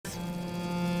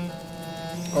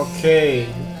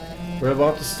Okay, we're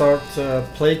about to start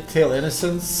Playtrough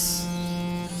Innocence.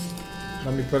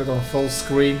 Let me put it on full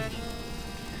screen.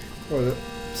 Oh, the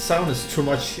sound is too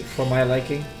much for my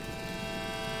liking.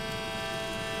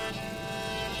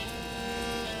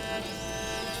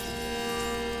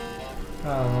 I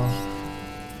don't know.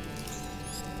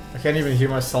 I can't even hear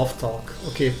myself talk.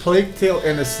 Okay, Playtrough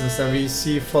Innocence, and we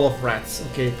see full of rats.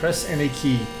 Okay, press any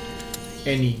key.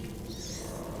 Any.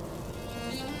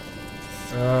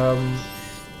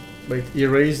 Wait,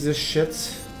 erase this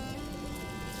shit.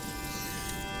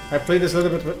 I played this a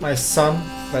little bit with my son,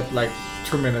 but like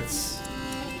 2 minutes.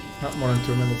 Not more than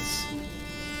 2 minutes.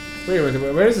 Wait,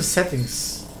 where is the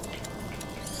settings?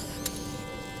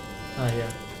 Ah,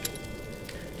 here.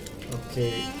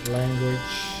 Okay, language,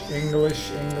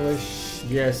 English,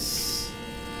 yes.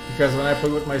 Because when I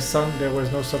played with my son, there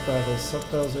was no subtitles.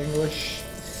 Subtitles English.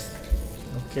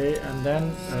 Okay, and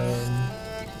then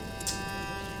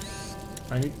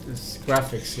I need this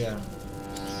graphics, yeah.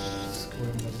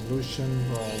 Screen resolution,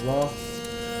 blah blah.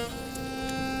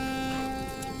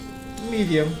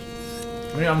 Medium.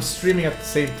 I mean, I'm streaming at the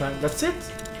same time. That's it.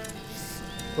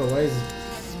 Bro, why is it?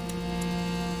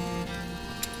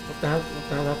 What the hell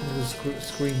happened to the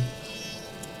screen?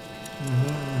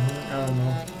 I don't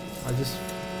know. I just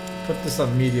put this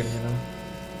on medium, you know.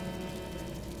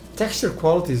 Texture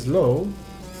quality is low.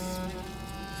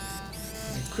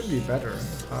 It could be better.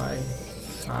 High.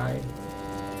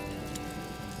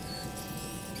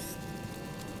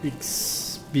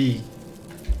 B.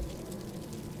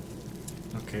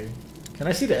 Okay. Can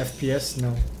I see the FPS?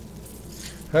 No.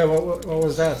 Hey, what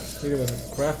was that? Wait a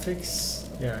minute. Graphics?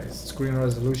 Yeah, it's screen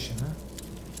resolution, huh?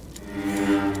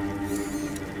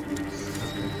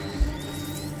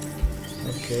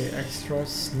 Okay,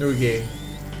 extras. New game.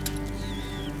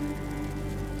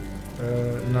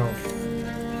 No.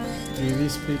 TV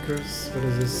speakers. What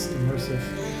is this? Immersive.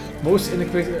 Most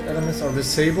integrated elements are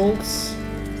disabled.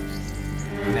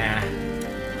 Nah.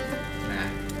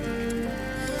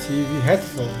 TV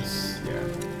headphones. Yeah.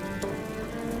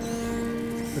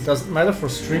 It doesn't matter for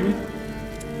streaming.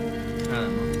 I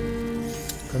don't know.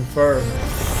 Confirm.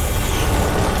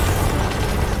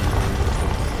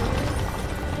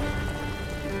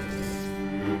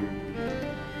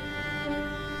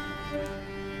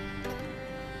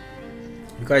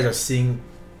 You guys are seeing.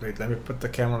 Wait, let me put the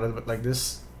camera a little bit like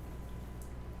this.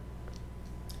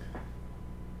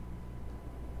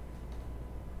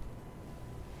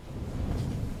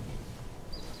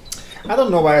 I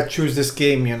don't know why I choose this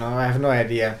game, you know. I have no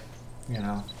idea, you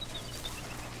know.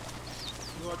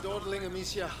 You are dawdling,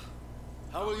 Amicia.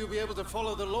 How will you be able to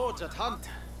follow the lords at hunt?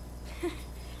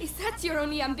 Is that your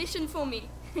only ambition for me?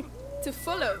 To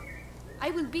follow?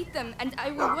 I will beat them, and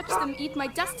I will watch them eat my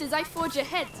dust as I forge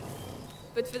ahead.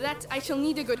 But for that, I shall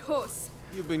need a good horse.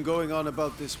 You've been going on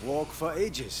about this walk for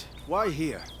ages. Why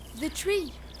here? The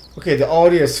tree. Okay, the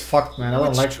audio is fucked, man.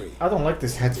 Which tree? I don't like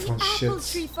this headphone The shit. apple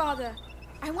tree, father.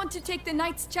 I want to take the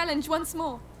Knight's Challenge once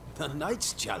more. The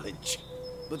Knight's Challenge?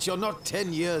 But you're not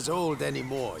 10 years old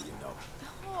anymore, you know.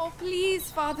 Oh,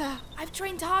 please, father. I've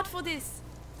trained hard for this.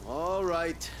 All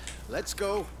right, let's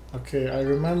go. Okay, I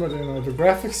remember, you know, the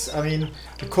graphics. I mean,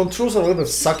 the controls are a little bit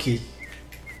sucky.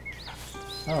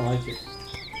 I don't like it.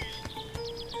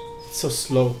 It's so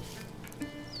slow.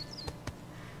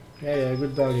 Yeah,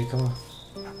 good doggy, come on.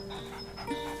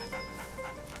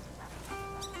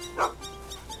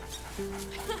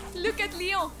 Look at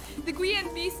Leon. The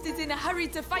Guyenne beast is in a hurry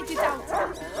to fight it out.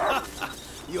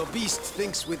 Your beast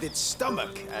thinks with its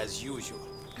stomach, as usual.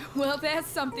 Well, there's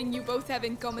something you both have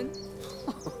in common.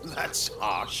 That's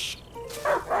harsh.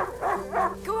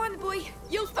 Go on, boy.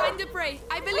 You'll find the prey.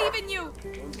 I believe in you.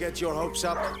 Don't get your hopes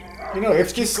up. You know,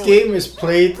 if this game is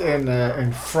played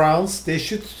in France, they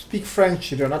should speak French.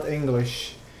 They're not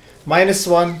English.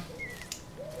 -1.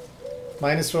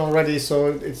 -1 already, so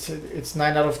it's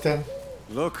 9 out of 10.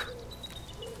 Look,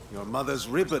 your mother's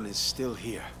ribbon is still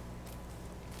here.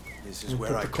 This is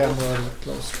where I put the camera a little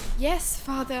closer. Yes,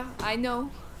 father. I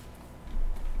know.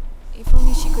 If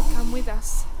only she could come with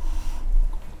us.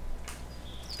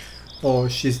 Oh,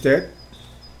 she's dead.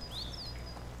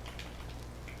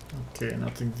 Okay,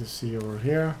 nothing to see over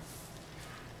here.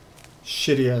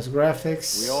 Shitty ass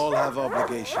graphics. We all have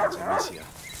obligations, Amicia.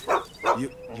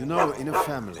 You know, in a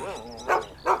family.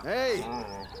 Hey,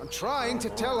 I'm trying to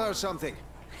tell her something.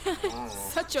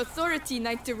 Such authority,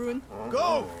 Knight de Rune.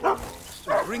 Go!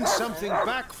 Bring something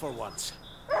back for once.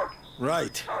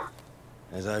 Right.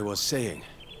 As I was saying,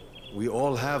 we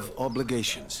all have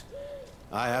obligations.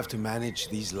 I have to manage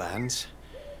these lands.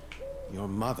 Your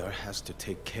mother has to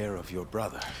take care of your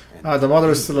brother. Ah, the mother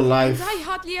is still alive. And I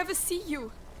hardly ever see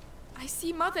you. I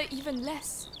see Mother even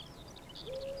less.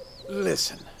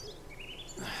 Listen.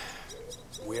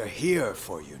 We're here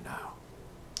for you now.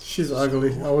 She's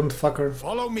ugly. I wouldn't fuck her.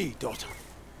 Follow me, daughter.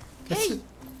 Hey,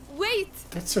 wait!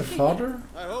 That's her father?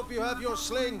 I hope you have your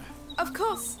sling. Of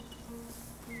course.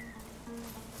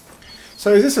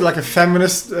 So is this like a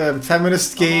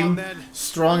feminist game? then.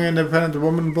 Strong independent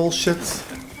woman bullshit?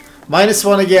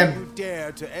 -1 again. You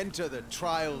dare to enter the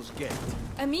trial's gate.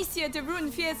 Amicia de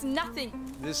Rune fears nothing.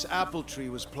 This apple tree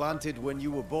was planted when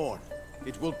you were born.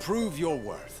 It will prove your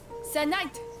worth. Sir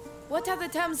Knight, what are the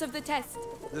terms of the test?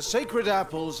 The sacred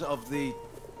apples of the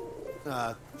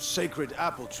sacred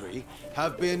apple tree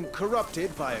have been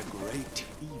corrupted by a great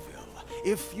evil.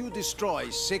 If you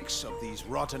destroy 6 of these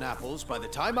rotten apples by the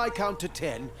time I count to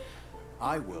 10,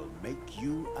 I will make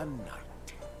you a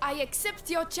knight. I accept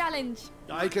your challenge.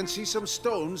 I can see some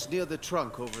stones near the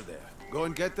trunk over there. Go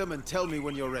and get them and tell me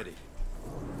when you're ready.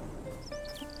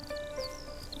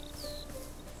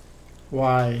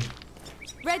 Why?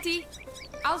 Ready?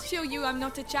 I'll show you I'm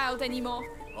not a child anymore.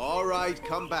 All right,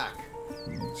 come back.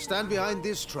 Stand behind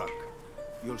this truck.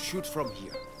 You'll shoot from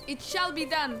here. It shall be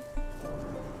done.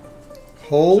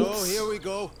 Hold. So here we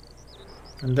go.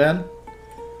 And then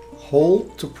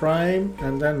hold to prime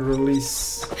and then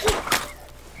release.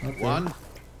 Okay. 1,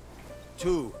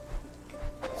 2,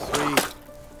 3,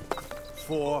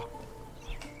 4,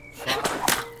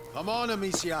 5. Come on,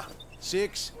 Amicia.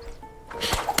 6, How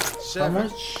 7,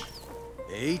 much?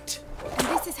 8, And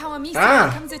this is how Amicia Ah.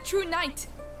 becomes a true knight.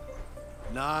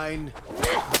 9,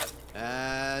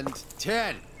 and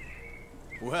 10.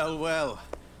 Well, well.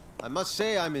 I must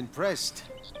say I'm impressed.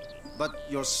 But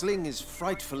your sling is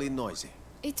frightfully noisy.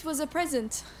 It was a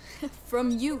present from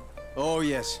you. Oh,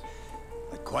 yes.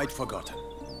 I'd quite forgotten.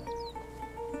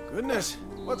 Goodness,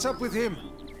 what's up with him?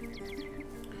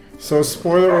 So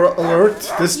spoiler alert,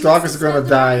 this dog is gonna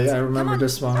die. I remember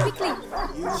this one. Quickly.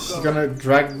 She's gonna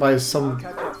dragged by some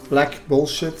black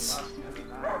bullshits.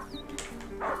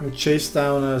 And chase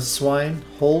down a swine.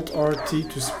 Hold RT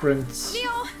to sprint.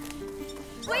 Leo,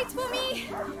 wait for me.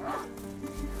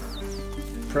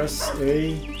 Press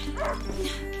A.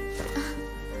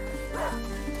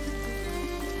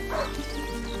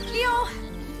 Leo,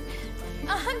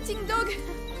 a hunting dog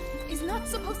is not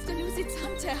supposed to lose its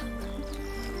hunter.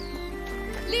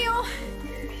 Leo,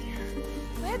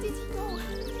 where did he go?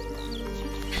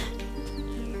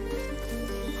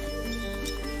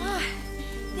 Ah,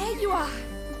 there you are.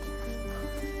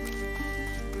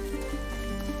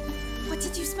 What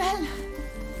did you smell?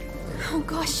 Oh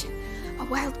gosh, a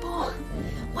wild boar.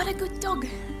 What a good dog.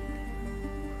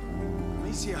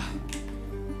 Amicia,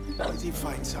 did he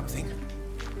find something?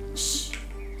 Shh,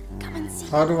 come and see.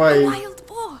 How do A I... wild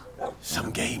boar.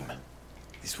 Some game.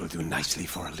 This will do nicely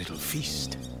for a little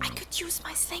feast. I could use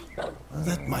my sling.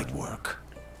 That might work.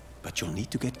 But you'll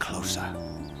need to get closer.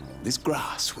 This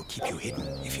grass will keep you hidden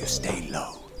if you stay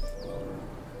low.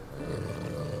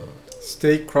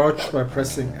 Stay crouched by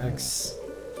pressing X.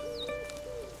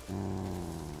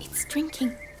 It's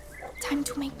drinking. Time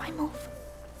to make my move.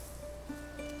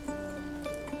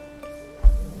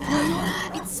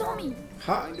 It saw me.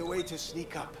 Find a way to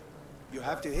sneak up. You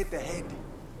have to hit the head.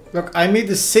 Look, I made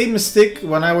the same mistake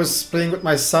when I was playing with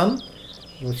my son.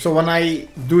 So when I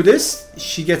do this,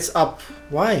 she gets up.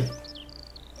 Why?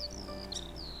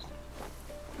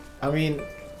 I mean,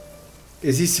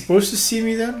 is he supposed to see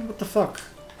me then? What the fuck?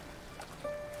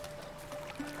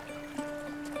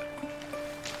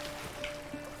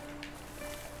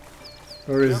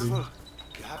 Where is he? Careful.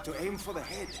 You have to aim for the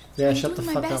head. Yeah, I'm shut the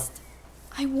doing my fuck up. best.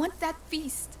 I want that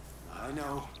feast. I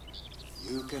know.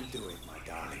 You can do it, my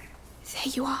darling.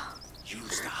 There you are.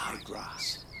 Use the high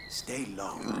grass. Stay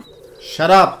low. Shut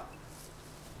up!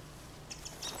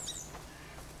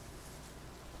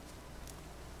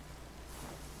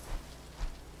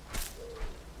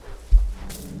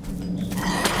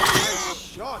 Nice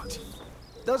shot.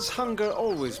 Does hunger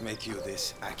always make you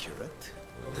this accurate?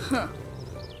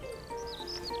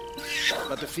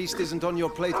 But the feast isn't on your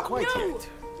plate quite yet.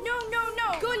 No, no,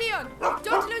 no! Go, Leon!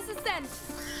 Don't lose the scent!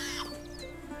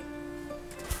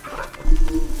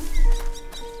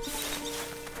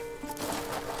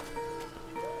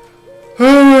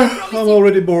 I'm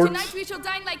already bored. Tonight we shall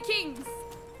dine like kings!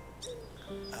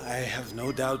 I have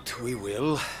no doubt we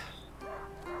will.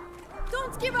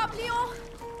 Don't give up, Leon!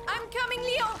 I'm coming,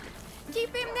 Leon!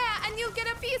 Keep him there and you'll get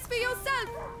a piece for yourself!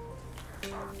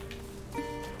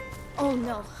 Oh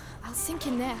no, I'll sink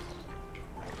in there.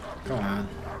 Come on.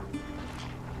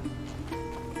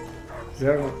 Is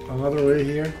there another way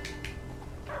here?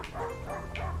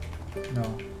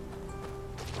 No.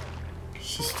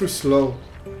 She's too slow.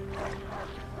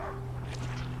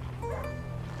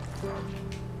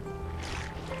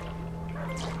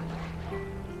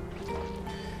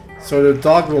 So the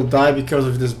dog will die because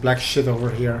of this black shit over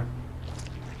here.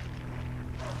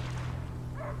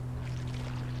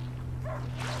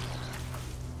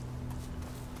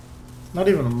 Not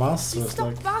even a monster, He it's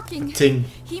stopped like barking. a thing.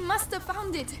 He must have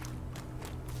found it.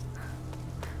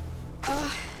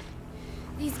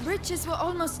 These bridges were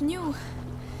almost new.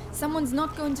 Someone's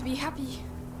not going to be happy.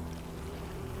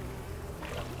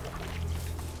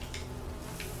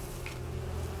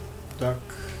 Duck.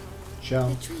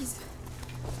 Jump. The trees.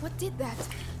 What did that?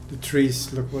 The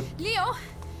trees, look what... Leo,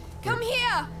 come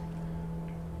here!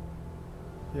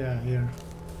 Yeah, here.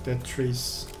 Dead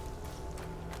trees.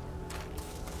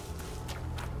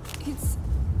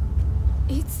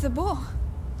 It's the boar.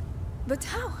 But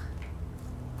how?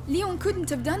 Leon couldn't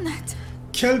have done that.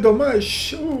 Quel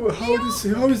dommage! Oh,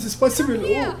 how is this possible?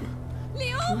 Here. Oh,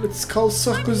 Leon! let's call I'm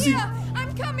Sarkozy. here!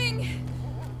 I'm coming!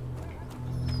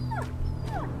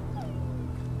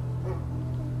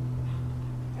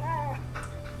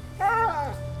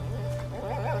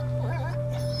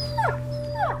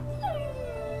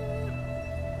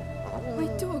 My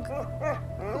dog.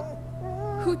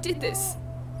 Who did this?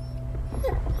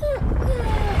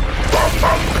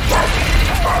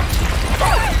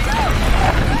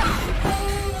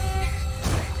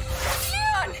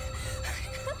 Leon!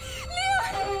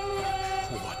 Leon!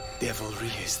 What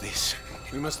devilry is this?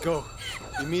 We must go.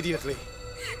 Immediately.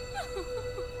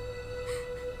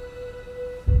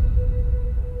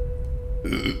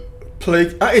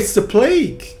 Plague. Ah, it's the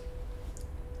plague!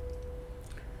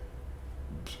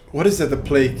 What is that, the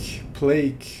plague?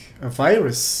 Plague. A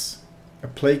virus. A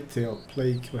plague tail.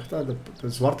 Plague. Wacht, de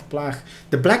zwarte plaag.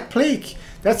 The black plague!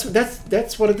 That's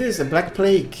what it is, a black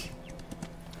plague.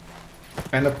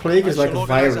 And a plague is like a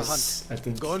virus, I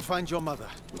think. Go and find your mother.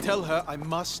 Tell her I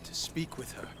must speak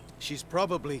with her. She's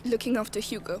probably... Looking after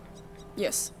Hugo.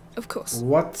 Yes, of course.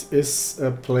 What is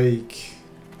a plague?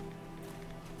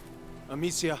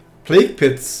 Amicia. Plague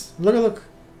pits. Look.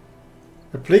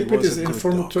 A plague He pit was is a good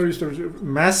informatory storage.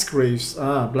 Mass graves.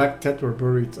 Ah, black cat were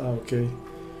buried. Ah, okay.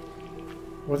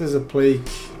 What is a plague?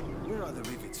 Where are the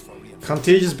rivets for reinforcement?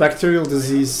 Contagious bacterial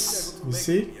disease. You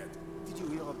see? Did you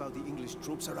hear about the English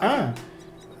troops arriving? Ah,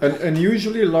 an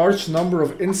unusually large number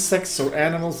of insects or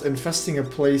animals infesting a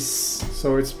place.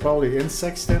 So it's probably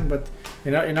insects then, but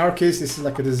in our case, this is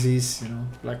like a disease, you know,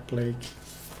 black plague.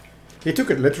 He took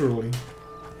it literally.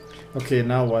 Okay,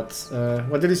 now what?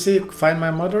 What did he say? Find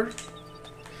my mother?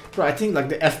 Bro, I think like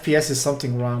the FPS is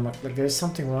something wrong. Like there's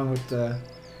something wrong with the...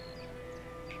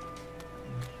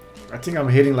 I think I'm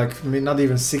hitting like not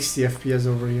even 60 FPS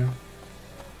over here.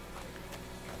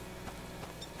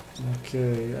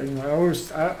 Okay, I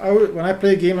always when I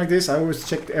play a game like this, I always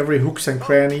check every hooks and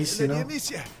crannies, you know.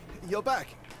 Amicia, you're back.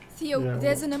 Theo, Yeah,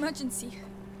 there's an emergency.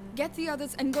 Get the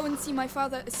others and go and see my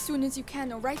father as soon as you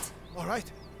can, alright? All right.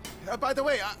 By the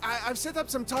way, I've set up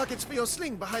some targets for your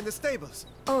sling behind the stables.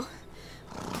 Oh,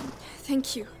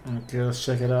 thank you. Okay, let's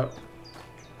check it out.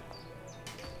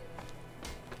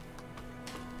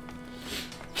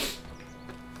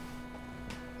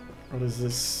 What is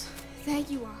this? There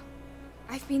you are.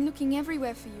 I've been looking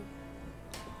everywhere for you.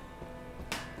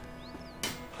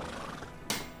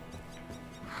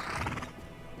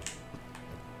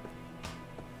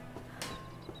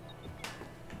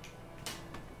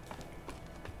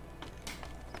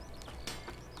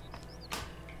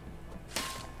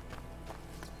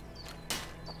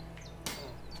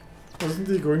 Wasn't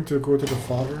he going to go to the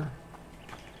father?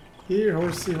 Here,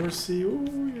 horsey, horsey.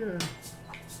 Oh, yeah.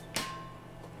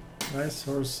 Nice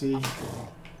horsey.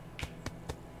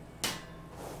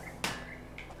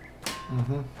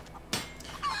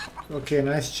 Okay,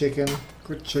 nice chicken.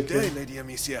 Good chicken. Good day, Lady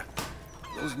Amicia.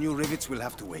 Those new rivets will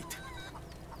have to wait.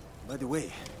 By the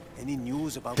way, any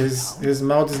news about the town? His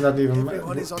mouth is not even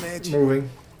Everyone is on edge. moving.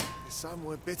 Some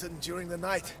were bitten during the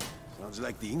night. Sounds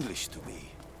like the English to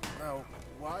me. Now,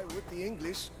 why would the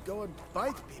English go and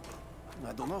bite people?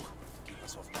 I don't know. Keep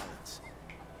us off balance.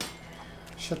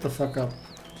 Shut the fuck up.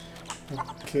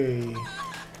 Okay.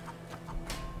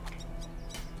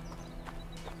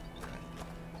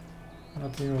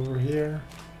 Nothing over here.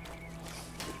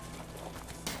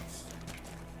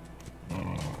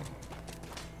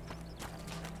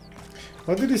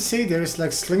 What did he say? There's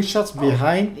like slingshots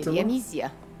behind the... Lady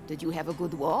Amicia, did you have a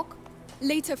good walk?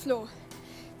 Later, Flo.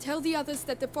 Tell the others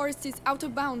that the forest is out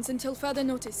of bounds until further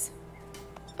notice.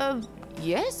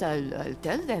 Yes, I'll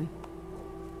tell them.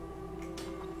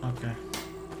 Okay.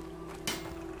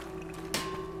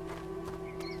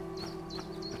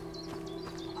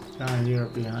 Down here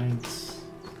behind.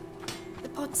 The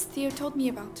pots Theo told me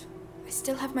about. I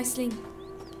still have my sling.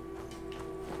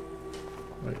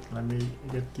 Wait, let me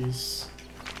get these.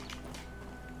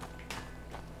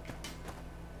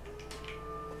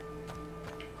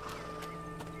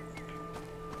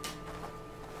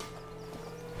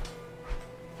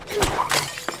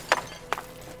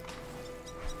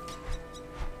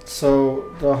 So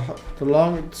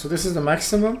so this is the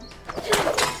maximum,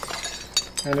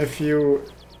 and if you,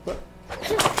 what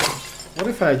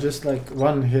if I just like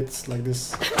one hits like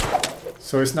this,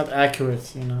 so it's not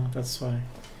accurate, you know, that's why.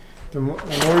 The more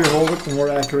you hold it, the more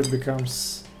accurate it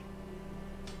becomes.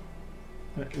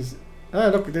 Look,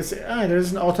 there's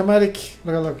an automatic,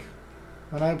 look,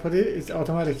 when I put it, it's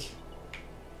automatic.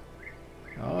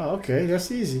 Oh, okay,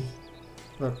 that's easy.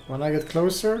 Look, when I get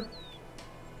closer,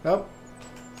 up.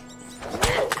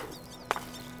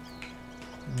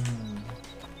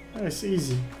 It's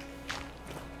easy.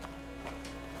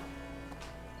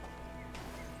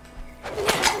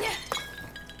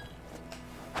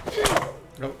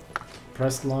 Oh,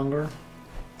 press longer.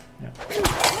 Yeah.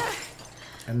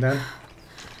 And then,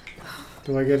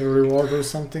 do I get a reward or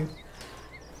something?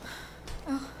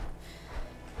 Oh,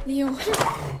 Leon.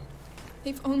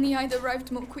 If only I'd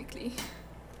arrived more quickly.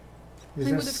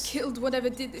 I would have killed whatever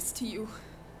did this to you.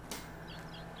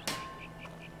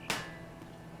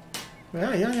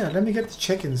 Yeah. Let me get the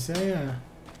chickens. Yeah.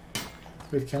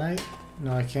 Wait, can I?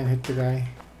 No, I can't hit the guy.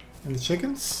 And the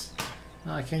chickens?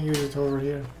 No, I can't use it over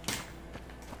here.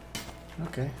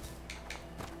 Okay.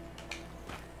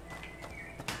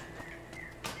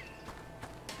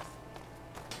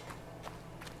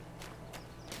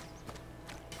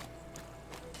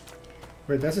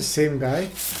 Wait, that's the same guy?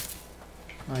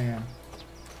 I am.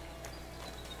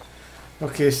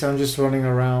 Okay, so I'm just running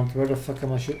around. Where the fuck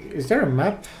am I? Is there a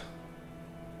map?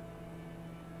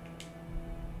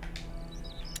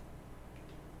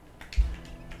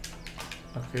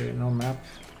 Okay, no map.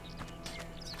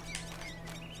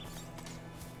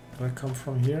 Do I come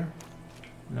from here?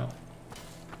 No.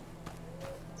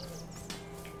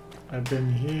 I've been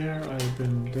here, I've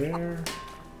been there.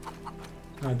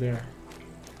 Not there.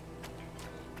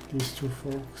 These two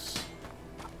folks.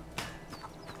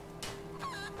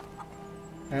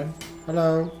 And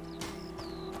hello.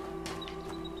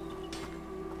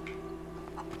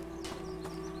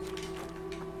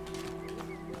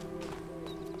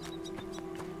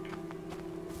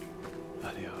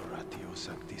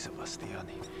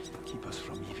 Keep us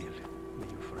from evil. May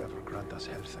you forever grant us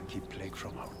health and keep plague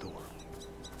from our door.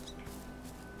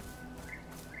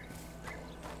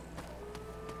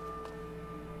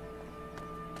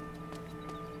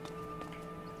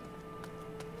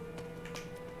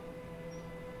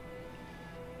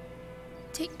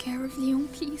 Take care of Leon,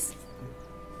 please.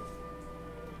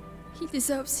 He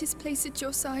deserves his place at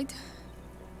your side,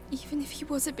 even if he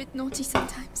was a bit naughty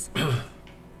sometimes.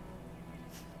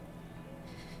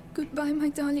 Goodbye, my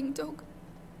darling dog.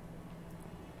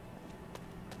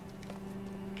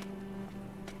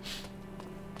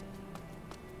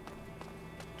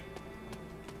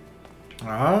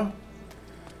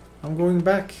 I'm going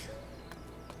back.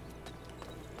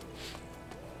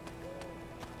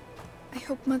 I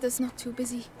hope Mother's not too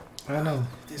busy. I know.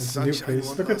 It's a new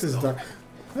place. Look at this duck.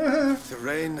 The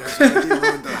rain has already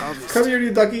ruined the harvest. Come here,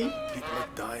 you ducky. People are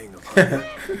dying of hunger.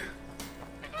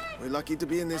 We're lucky to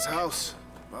be in this house.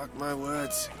 Mark my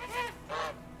words.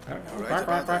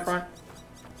 Right.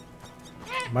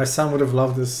 My son would have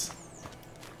loved this.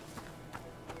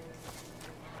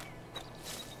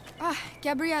 Ah,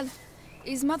 Gabrielle.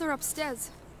 Is Mother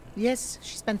upstairs? Yes,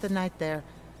 she spent the night there.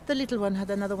 The little one had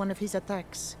another one of his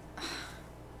attacks.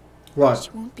 What?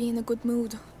 She won't be in a good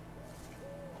mood.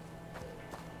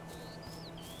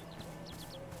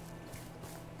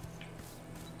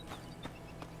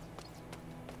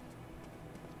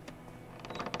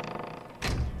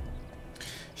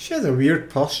 She has a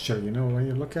weird posture, you know, when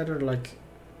you look at her, like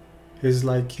his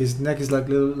neck is like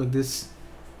little like this,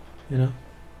 you know.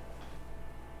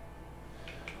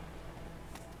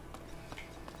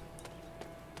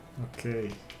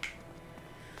 Okay.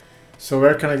 So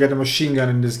where can I get a machine gun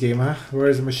in this game, huh? Where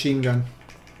is a machine gun?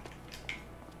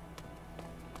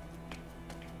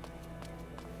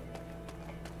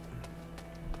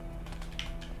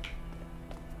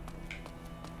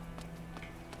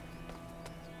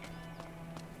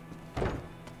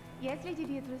 Yes, Lady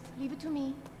Beatrice, leave it to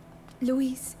me.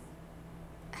 Louise,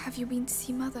 have you been to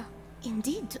see Mother?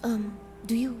 Indeed.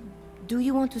 Do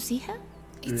you want to see her?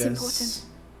 It's important.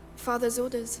 Father's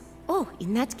orders. Oh,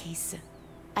 in that case,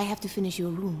 I have to finish your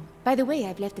room. By the way,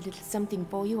 I've left a little something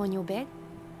for you on your bed.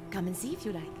 Come and see if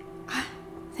you like. Ah,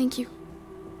 thank you.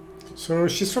 So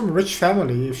she's from a rich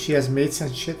family if she has mates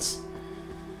and shits.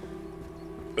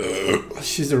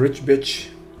 She's a rich bitch.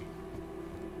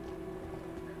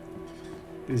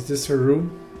 Is this her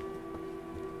room?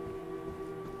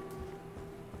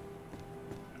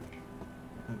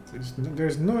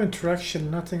 There's no interaction,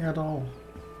 nothing at all.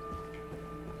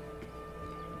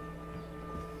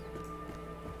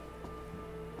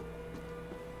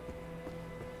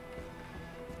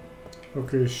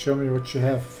 Okay, show me what you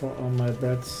have on my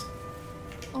beds.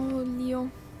 Oh, Leon.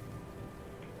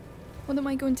 What am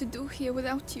I going to do here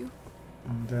without you?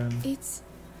 And then... It's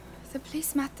the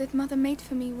placemat that Mother made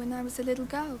for me when I was a little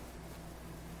girl.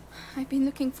 I've been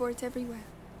looking for it everywhere.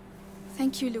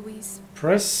 Thank you, Louise.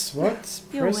 Press what?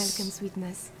 You're Press welcome,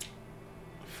 sweetness.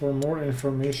 for more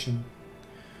information.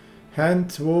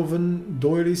 Hand-woven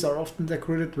doilies are often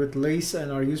decorated with lace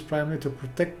and are used primarily to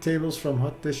protect tables from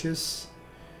hot dishes.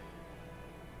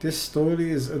 This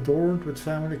doily is adorned with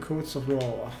family coats of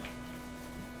law.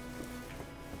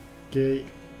 Okay.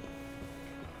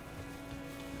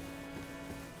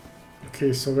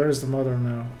 Okay, so where's the mother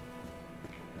now?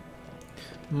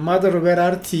 Mother, where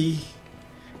are thee?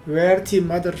 Where are thee,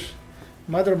 mother?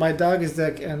 Mother, my dog is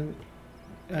dead,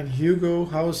 and Hugo,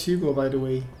 how's Hugo, by the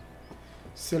way?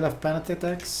 Still have panic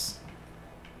attacks?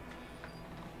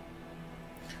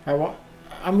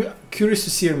 I'm curious to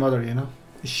see her mother, you know?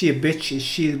 Is she a bitch? Is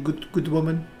she a good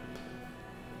woman?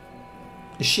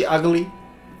 Is she ugly?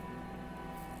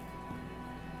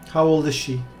 How old is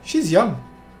she? She's young.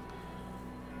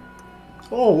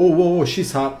 Oh, whoa, whoa, whoa,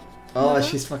 she's hot. Oh, Mother?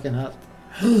 she's fucking hot.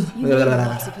 You know you're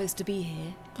not supposed to be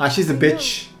here. Ah, she's a I know,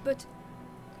 bitch. but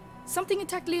something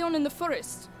attacked Leon in the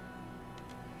forest.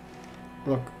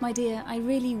 Look. My dear, I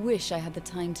really wish I had the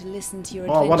time to listen to your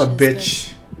Oh, adventures. what a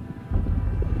bitch.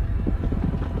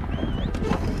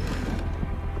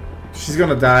 She's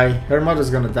gonna die. Her mother's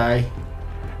gonna die.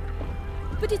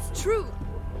 But it's true.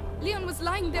 Leon was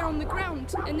lying there on the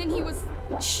ground, and then he was...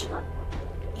 Shh!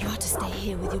 You are to stay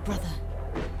here with your brother.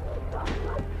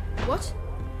 What?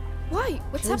 Why?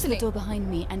 What's Close happening? the door behind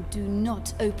me and do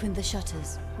not open the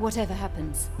shutters, whatever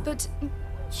happens. But...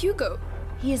 Hugo...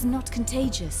 He is not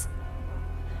contagious.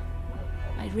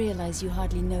 I realize you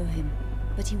hardly know him,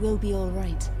 but he will be all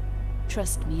right.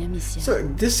 Trust me, Amicia. So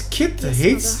this kid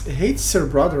Yes, hates her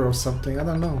brother or something. I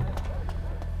don't know.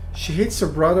 She hates her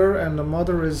brother, and the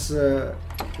mother is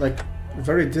like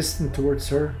very distant towards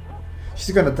her.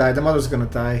 She's gonna die. The mother's gonna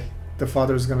die. The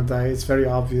father's gonna die. It's very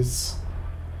obvious.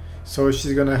 So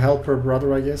she's gonna help her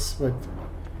brother, I guess. But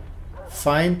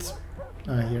find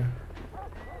here.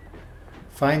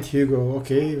 Find Hugo.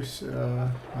 Okay.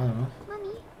 I don't know.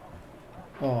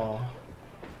 Oh.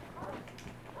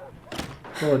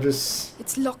 Oh, this...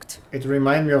 It's locked. It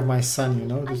reminds me of my son, you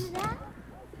know? This...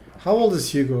 How old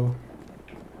is Hugo?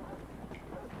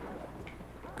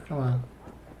 Come on.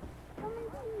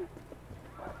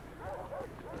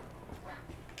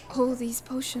 All these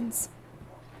potions.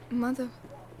 Mother,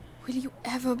 will you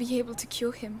ever be able to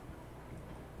cure him?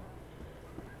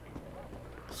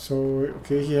 So,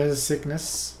 okay, he has a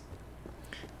sickness.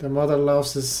 The mother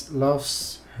loves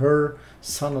her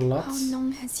son a lot. How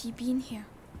long has he been here?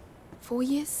 4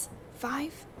 years?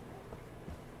 5?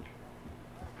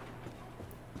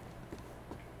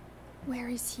 Where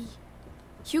is he?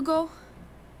 Hugo?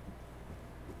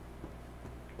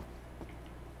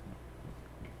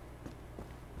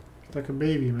 Like a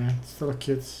baby, man. Still a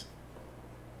kid.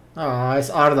 Ah, it's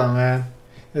Arda, man.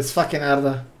 It's fucking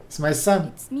Arda. It's my son.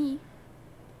 It's me.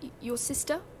 Your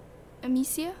sister?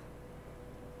 Amicia?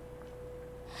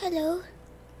 Hello.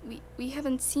 We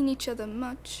haven't seen each other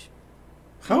much.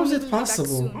 How is We'll it be back possible?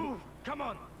 soon. Come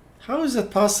on. How is that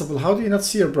possible? How do you not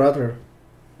see your brother?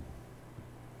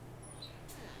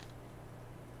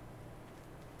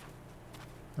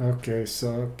 Okay, so,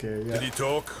 okay, yeah. Did he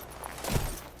talk?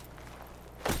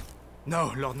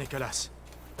 No, Lord Nicholas.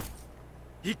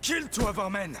 He killed 2 of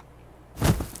our men.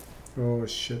 Oh,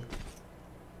 shit.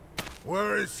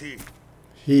 Where is he?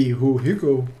 He, who?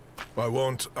 Hugo? I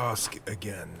won't ask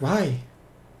again. Why?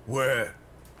 Where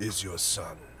is your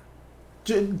son?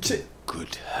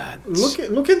 Good hands.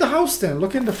 Look in the house then.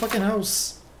 Look in the fucking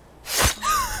house.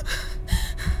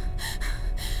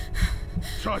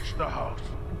 Touch the house.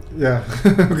 Yeah.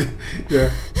 Okay.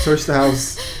 Yeah. Search the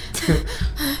house.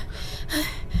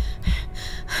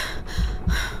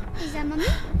 Is that mommy?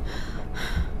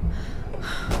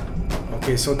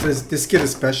 Okay, so this kid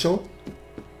is special.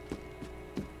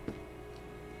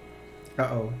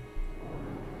 Uh-oh.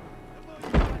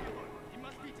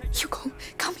 Hugo,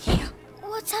 come here.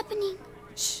 What's happening?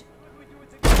 Shh.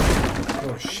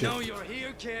 Oh shit. Now you're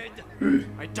here, kid.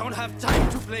 I don't have time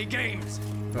to play games.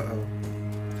 Uh-oh.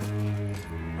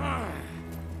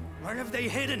 Where have they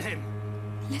hidden him?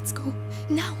 Let's go.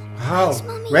 Now. How?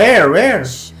 Mommy. Where?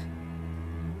 Shh.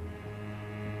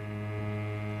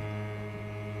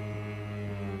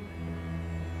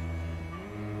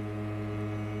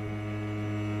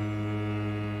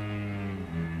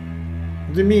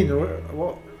 What do you mean?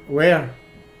 Where?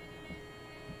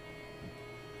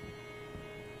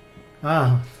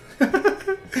 Ah.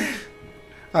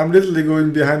 I'm literally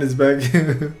going behind his back.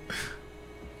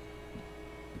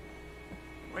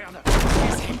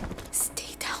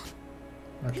 Stay down.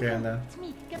 Okay, and then. It's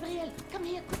me, Gabrielle. Come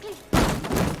here, quickly.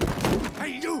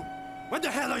 Hey, you! What the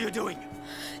hell are you doing?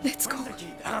 Let's go. The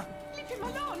kid, huh? Leave him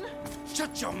alone.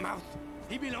 Shut your mouth!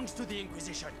 He belongs to the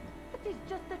Inquisition. But he's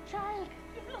just a child.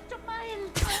 You've lost your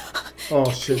mind.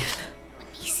 Oh shit.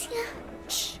 Amicia.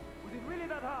 Shh. Was it really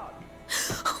that hard?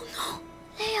 Oh no.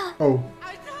 Leia. Oh.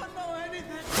 I don't know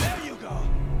anything! There you go!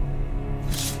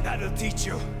 That'll teach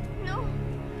you! No.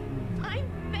 I'm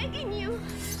begging you.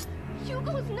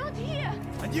 Hugo's not here.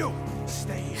 And you,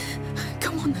 stay here.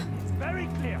 Come on. It's very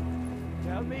clear.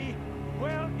 Tell me,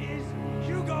 where is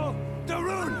Hugo, the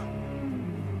rune!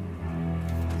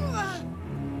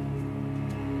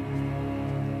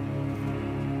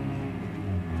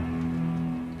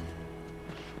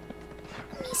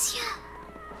 Amicia.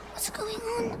 What's going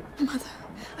on? Mother.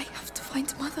 I have to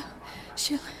find Mother.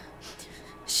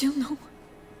 She'll know.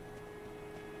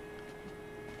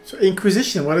 So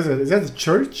Inquisition, what is it? Is that the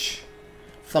church?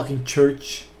 Fucking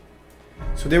church.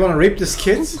 So they want to rape this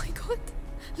kid? Oh my god.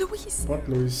 Louise. What,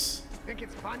 Louise? Think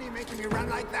it's funny making me run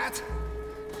like that?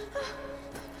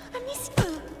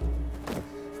 Amicia.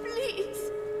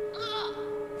 Please.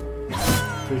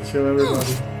 They kill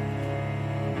everybody.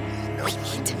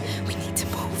 We need to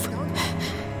move.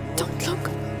 Don't look.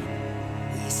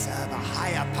 We serve a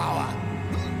higher power.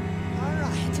 All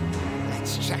right.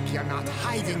 Let's check you're not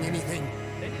hiding anything.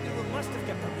 Lady Nuru must have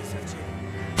kept our research here.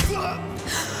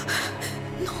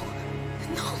 No.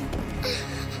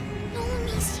 No,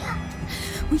 Amicia.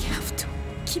 We have to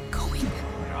keep going.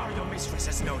 Where are your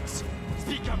mistress's notes?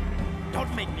 Speak up!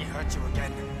 Don't make me hurt you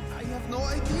again. I have no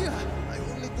idea. I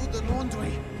only do the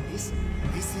laundry. This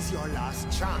is your last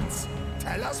chance.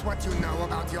 Tell us what you know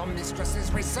about your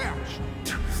mistress's research.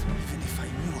 Even if I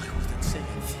knew, I wouldn't say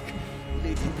anything.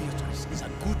 Lady Beatrice is a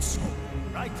good soul,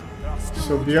 right? There are still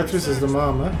So Beatrice is the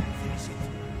mom, huh? Finish it.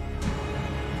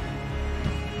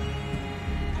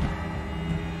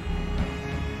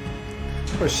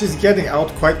 But she's getting out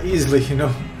quite easily, you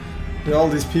know. With all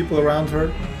these people around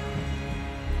her.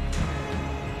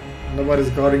 Nobody's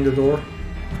guarding the door.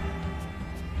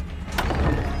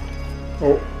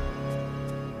 Oh.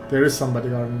 There is somebody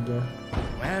guarding the door.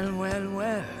 Well, well,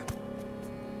 well.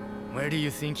 Where do you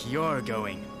think you're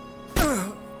going?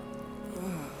 The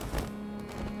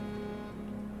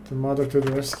mother to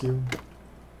the rescue.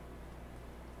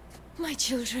 My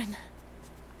children.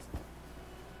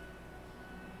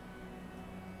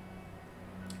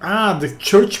 Ah, the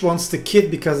church wants the kid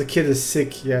because the kid is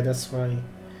sick. Yeah, that's why.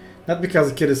 Not because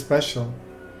the kid is special.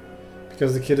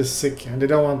 Because the kid is sick and they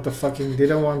don't want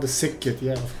the sick kid.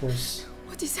 Yeah, of course.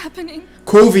 What is happening?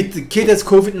 COVID, the kid has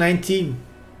COVID-19.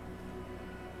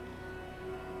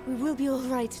 We will be all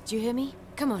right. Do you hear me?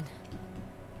 Come on.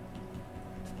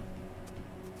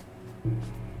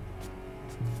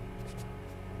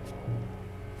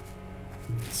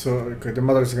 So, okay, the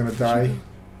mother's gonna die.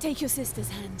 Take your sister's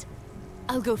hand.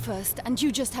 I'll go first, and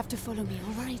you just have to follow me,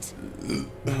 all right?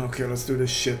 Okay, let's do this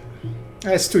shit.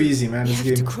 It's too easy, man, We this have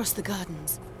game. to cross the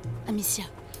gardens. Amicia.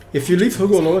 If you leave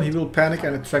Hugo alone, he will panic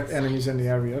and attract enemies in the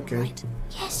area. Okay. Right.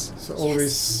 Yes. So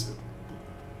always...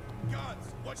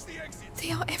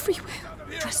 They are everywhere.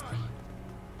 Trust me.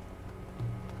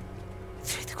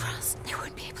 Through the grass. They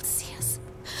won't be able to see us.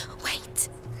 Wait.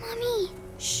 Mommy.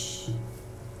 Shh.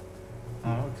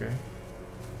 Oh, okay.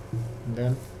 And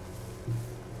then...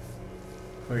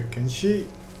 Wait, can she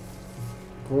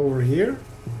go over here?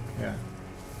 Yeah.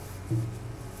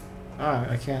 Ah,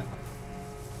 I can't.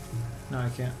 No, I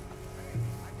can't.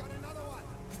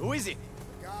 Who is it?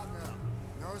 Gardener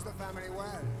knows the family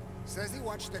well. Says he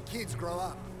watched the kids grow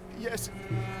up. Yes,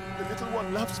 the little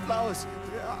one loves flowers.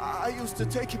 I used to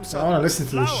take him I some. wanna listen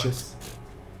to this shit. Flowers.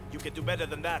 You can do better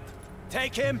than that.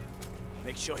 Take him.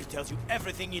 Make sure he tells you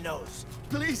everything he knows.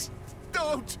 Please,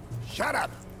 don't! Shut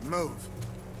up! Move.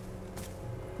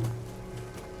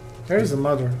 There's the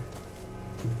mother.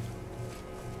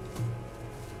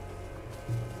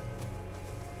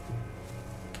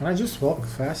 Can I just walk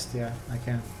fast? Yeah, I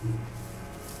can.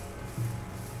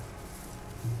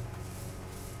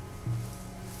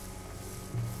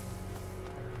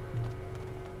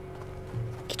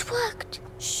 It worked.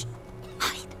 Shh.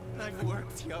 Hide. I've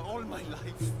worked here all my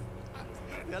life.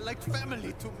 They're like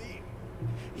family to me.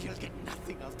 You'll get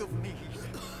nothing out of me.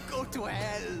 Go to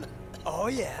hell. Oh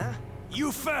yeah? You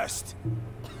first!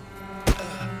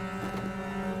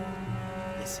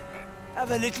 Listen,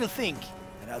 have a little think,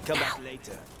 and I'll come back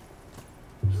later.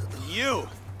 You!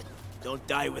 Don't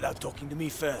die without talking to me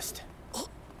first.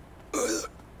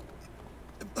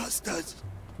 Bastards.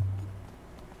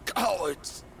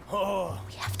 Cowards. Oh,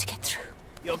 We have to get through.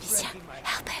 you're Amicia, breaking my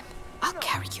help him. I'll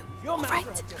carry you. You're All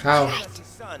right? How? His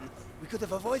son. We could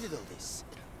have avoided all this.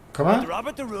 Come But on.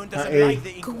 Robert the Rune doesn't hey. like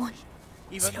the Go on. English.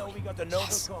 Even though we got the noble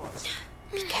cause.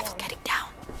 Be careful getting down.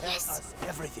 Tell us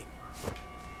everything.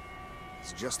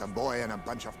 It's just a boy and a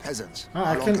bunch of peasants. Oh,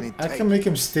 How I long can it take? make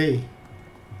him stay.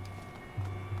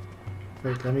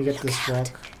 Wait, let me get Look this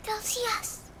out. rock. They'll see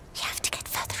us. We have to get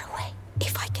further away.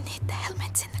 If I can hit the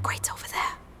helmets in the crates over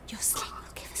there, your sling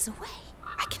will give us away.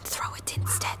 I can throw it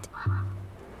instead.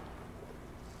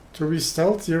 To be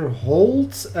stealthier,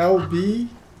 hold LB.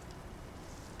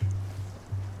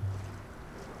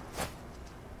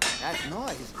 That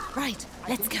noise. Right,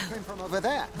 let's go. Came from over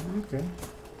there. Okay.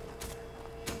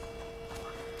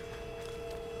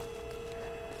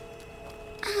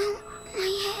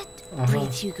 My head.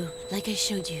 Breathe, Hugo, like I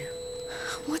showed you.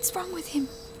 What's wrong with him?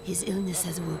 His illness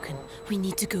has awoken. We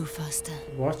need to go faster.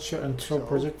 Watch and throw The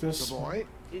projectors. boy?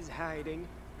 Is hiding,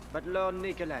 but Lord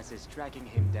Nicholas is tracking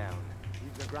him down.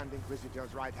 He's the Grand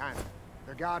Inquisitor's right hand.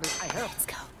 The guard is... I heard. Let's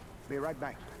go. Be right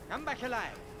back. Come back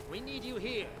alive. We need you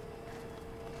here.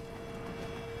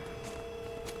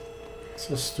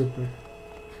 So stupid.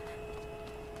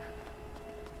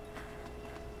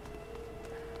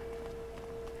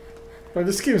 But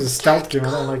this game is a stealth game,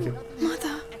 I don't like it.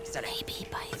 Mother. Maybe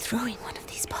by throwing one of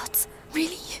these pots.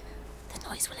 Really? The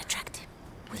noise will attract him.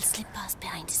 We'll slip past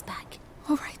behind his back.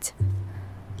 All right.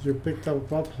 You picked up a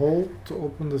pot, hold to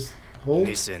open this hole.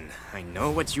 Listen, I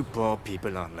know what you poor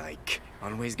people are like.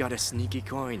 Always got a sneaky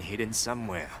coin hidden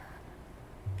somewhere.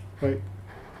 Wait.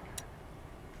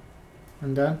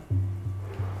 And then?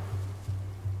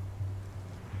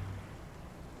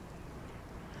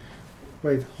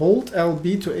 Wait, hold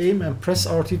LB to aim and press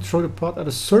RT, throw the pot at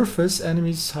a surface.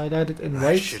 Enemies highlighted in I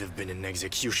white. should have been an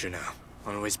executioner.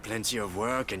 Always plenty of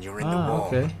work and you're in the wall.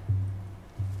 Okay.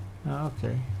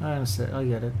 Okay, I understand, I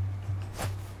get it.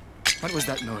 What was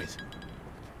that noise?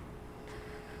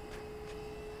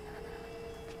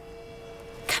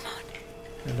 Come on.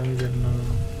 Okay, let me get another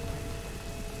one.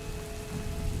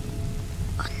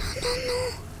 Oh,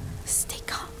 no. Stay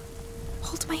calm.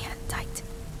 Hold my hand tight.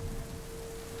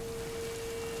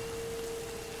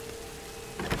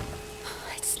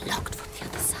 It's locked from the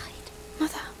other side.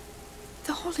 Mother,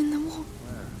 the hole in the wall.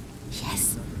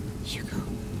 Yes. Hugo,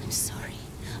 I'm sorry.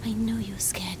 I know you're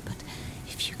scared, but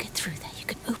if you get through there, you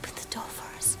can open the door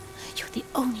for us. You're the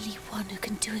only one who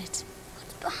can do it.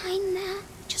 What's behind there?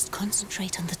 Just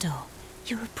concentrate on the door.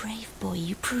 You're a brave boy.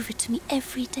 You prove it to me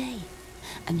every day.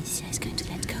 Amicia is going to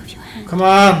let go of your hand. Come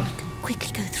on! You can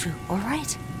quickly go through, all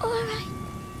right? All right.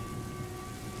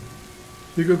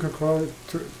 Hugo can call it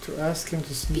to ask him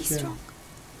to sneak Be in. strong.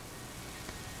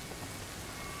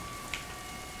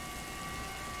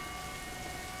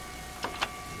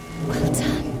 Well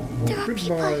done. There are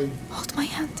Goodbye. Hold my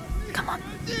hand. Come on.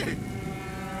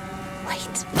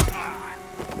 Wait.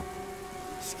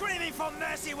 Screaming for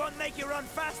mercy won't make you run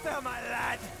faster, my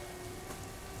lad.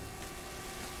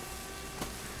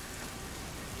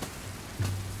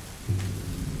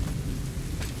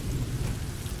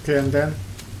 Okay, and then?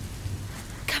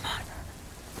 Come on.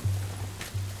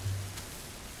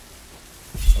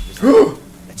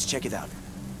 Let's check it out.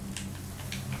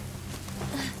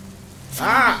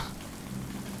 Ah!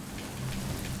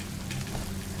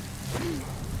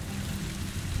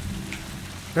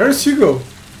 Where's Hugo?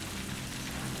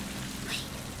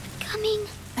 Coming.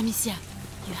 Amicia,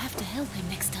 you have to help him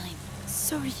next time.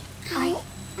 Sorry. Ow.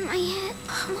 My head.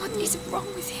 What is wrong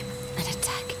with him? An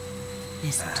attack.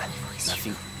 Listen to my voice,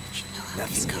 Nothing. Hugo. You know how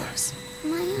this Nothing here. goes.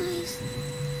 My eyes.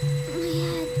 My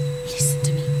head. Listen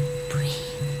to me.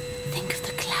 Breathe. Think of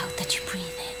the cloud that you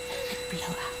breathe in and blow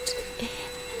out. In,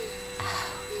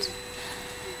 out.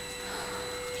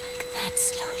 Like that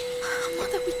slowly.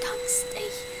 Mother, we can't stay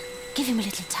here. Give him a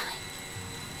little time.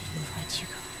 Are you alright,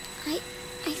 Hugo?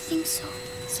 I think so.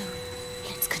 So,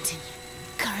 let's continue.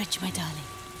 Courage, my darling.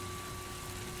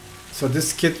 So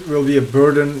this kid will be a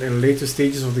burden in later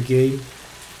stages of the game.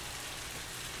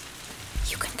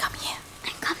 You can come here.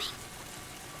 I'm coming.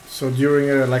 So during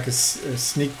a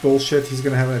sneak bullshit, he's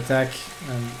gonna have an attack,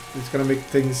 and it's gonna make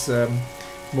things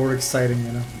more exciting,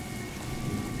 you know.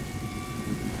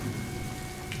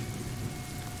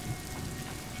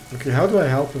 Okay, how do I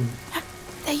help him?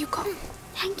 There you go.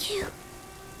 Thank you.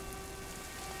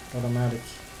 Automatic.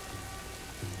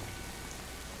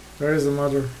 Where is the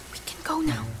mother? We can go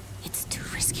now. It's too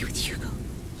risky with Hugo.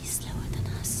 He's slower than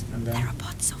us. And then? There are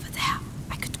pots over there.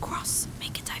 I could cross,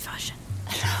 make a diversion.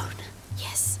 Alone.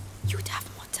 Yes, you'd have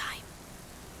more time.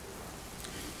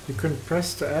 You can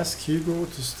press to ask Hugo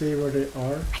to stay where they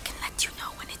are. I can let you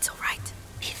know when it's alright.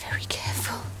 Be very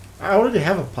careful. I already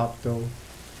have a pot though.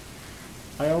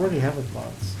 I already have a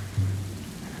pot.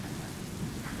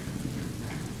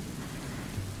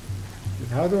 Wait,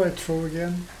 how do I throw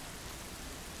again?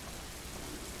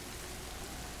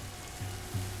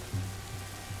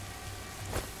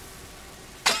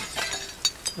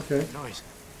 Okay. Noise.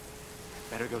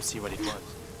 Better go see what it was.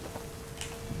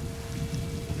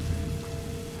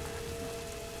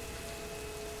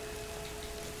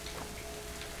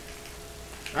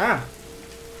 Ah!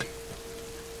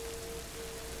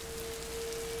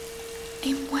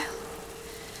 Aim well.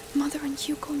 Mother and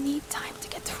Hugo need time to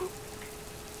get through.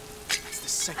 It's the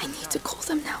second I need to call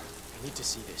them now. I need to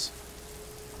see this.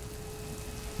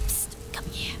 Psst, come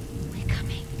here. We're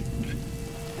coming.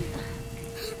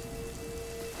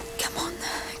 Come on,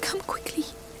 come quickly.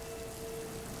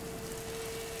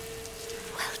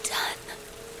 Well done.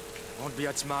 I won't be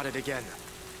outsmarted again.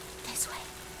 This way.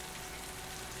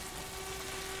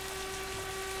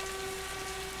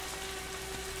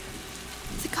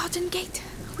 The garden gate.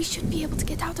 We should be able to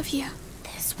get out of here.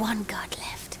 There's one guard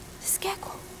left. The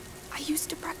scarecrow. I used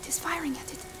to practice firing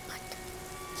at it. But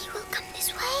he will come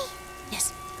this way.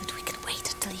 Yes, but we can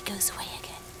wait until he goes away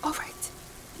again. Alright.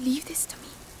 Leave this to me.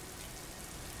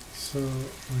 So,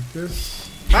 like this.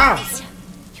 Ah!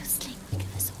 Your sling will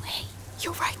give us away.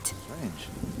 You're right. Strange.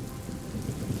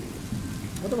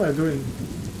 What am I doing?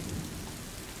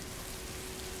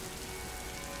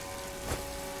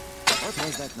 What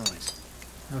was that noise?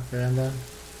 Okay, and then...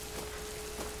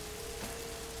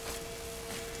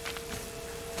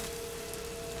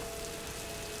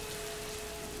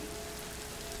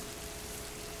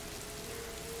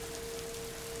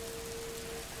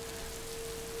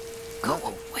 Go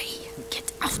away.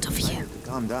 Get out of here.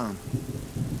 Calm down.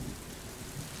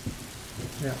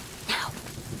 Yeah. Now.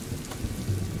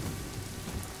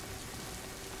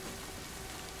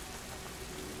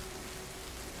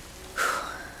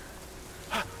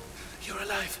 You're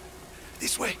alive.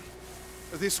 This way.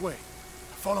 This way.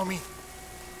 Follow me.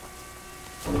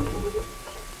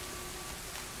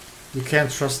 You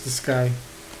can't trust this guy.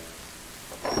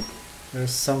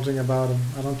 There's something about him.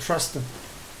 I don't trust him.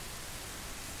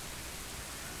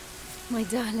 My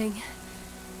darling.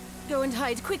 Go and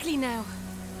hide quickly now.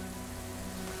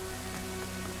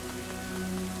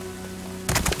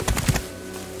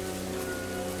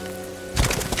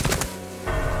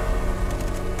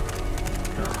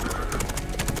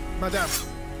 Madame,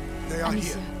 they are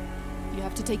Amicia, here. you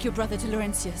have to take your brother to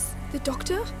Laurentius. The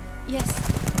doctor? Yes,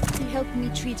 he helped me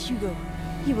treat Hugo.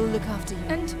 He will look after you.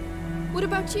 And what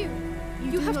about you?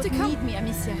 You do have not to come. need me,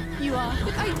 Amicia. You are.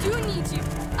 But I do need you.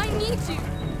 I need you.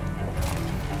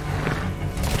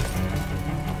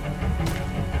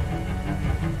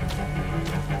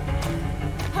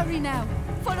 Hurry now.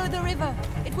 Follow the river.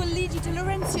 It will lead you to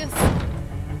Laurentius.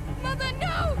 Mother,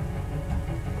 no!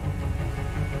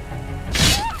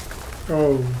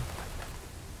 Oh.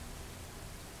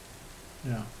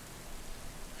 Yeah.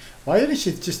 Why didn't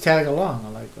she just tag along?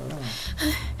 I don't know.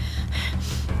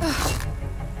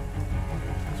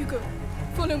 Hugo,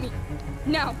 follow me.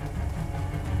 Now.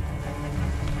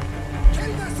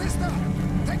 Kill the sister!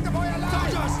 Take the boy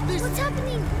alive! What's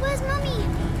happening? Where's Mommy?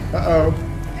 Uh-oh.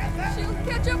 She'll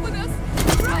catch up with us.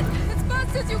 Run as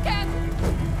fast as you can.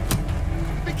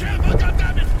 Be careful,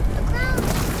 goddammit! The ground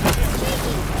is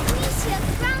shaking. Amicia,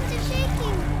 the ground is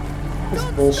shaking.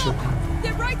 That's bullshit.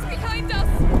 They're right behind us.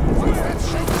 What's that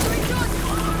shake? Straight on.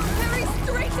 Harry,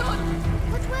 straight on.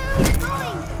 But where are we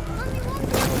going? Mommy won't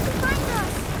be able to find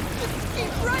us.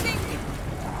 Keep running.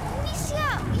 Amicia,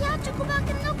 we have to go back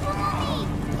and look for Mommy.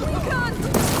 We can't.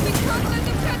 We can't let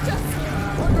them catch us.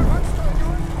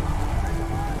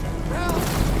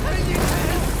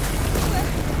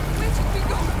 Where should we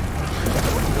go?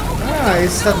 Ah,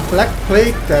 it's that black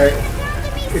plate that...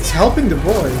 It's helping the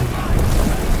boy. Are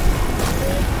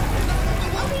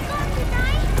we going to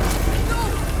die? No,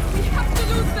 we have to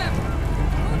lose them.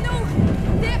 Oh no,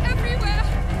 they're everywhere.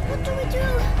 What do we do?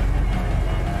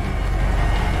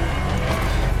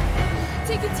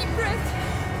 Take a deep breath.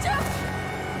 Jump.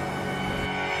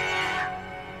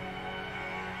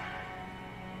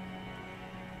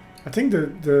 I think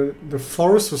the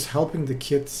forest was helping the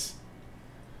kids.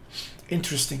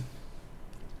 Interesting.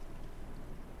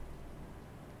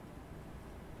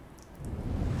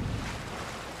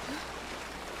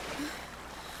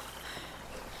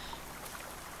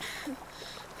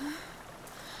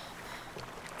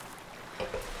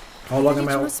 How long am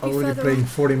I already playing?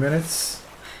 40 minutes?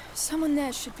 Someone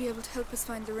there should be able to help us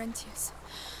find Laurentius.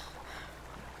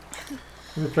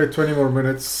 Let me play 20 more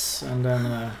minutes and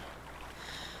then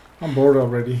I'm bored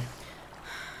already.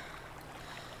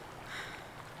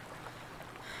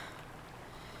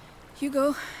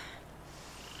 Hugo.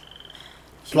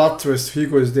 Plot twist,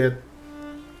 Hugo is dead.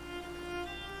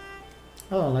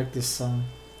 I don't like this song.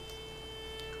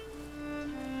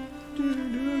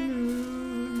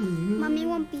 Mommy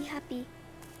won't be happy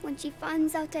when she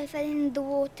finds out I fell in the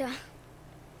water.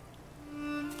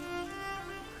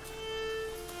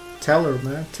 Tell her,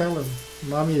 man, tell her.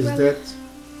 Mommy is dead.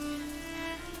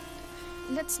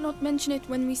 Let's not mention it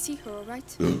when we see her,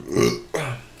 alright?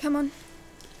 Come on.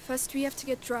 First we have to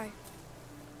get dry.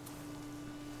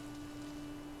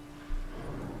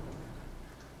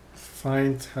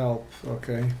 Find help,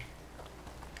 okay.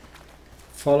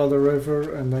 Follow the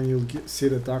river and then you'll see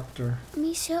the doctor.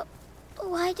 Misha,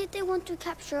 why did they want to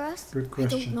capture us? Good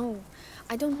question. I don't know.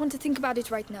 I don't want to think about it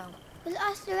right now. We'll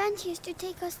ask the Laurentius to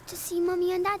take us to see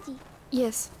Mommy and Daddy.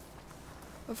 Yes,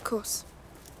 of course.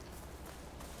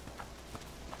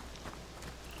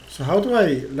 So how do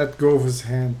I let go of his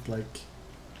hand, like...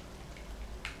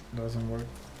 Doesn't work.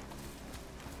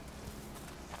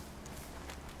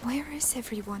 Where is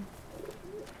everyone?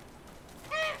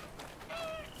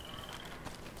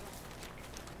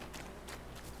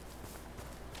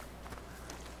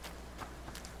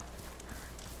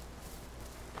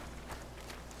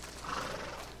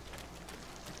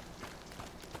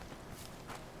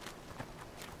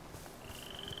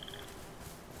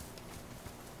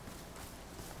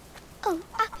 Oh,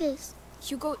 apples.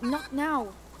 Hugo, not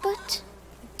now. But...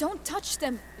 Don't touch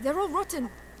them. They're all rotten.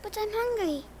 But I'm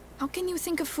hungry. How can you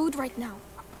think of food right now?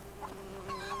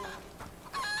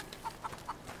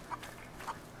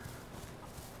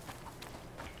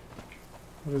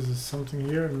 What is this? Something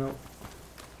here? No.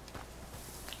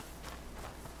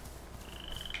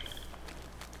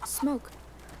 Smoke.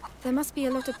 There must be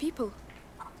a lot of people.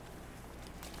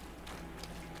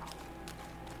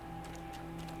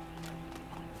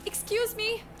 Excuse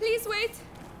me. Please wait.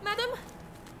 Madam?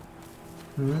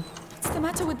 What's the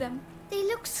matter with them? They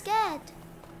look scared.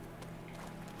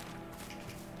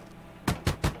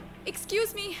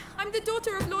 Excuse me. I'm the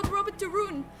daughter of Lord Robert de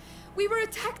Rune. We were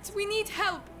attacked. We need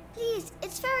help. Please,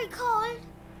 it's very cold.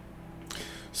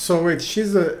 So wait,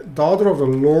 she's the daughter of the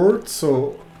Lord,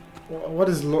 so what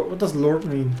does Lord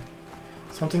mean?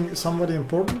 Somebody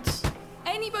important?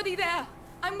 Anybody there?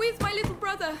 I'm with my little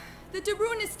brother. The de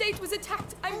Rune estate was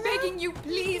attacked. I'm begging you,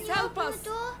 please help us. The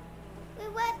door?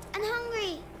 We're wet and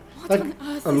hungry. What like on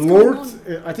earth a is lord,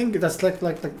 going on? I think that's like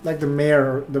the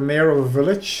mayor of a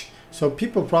village. So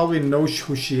people probably know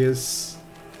who she is.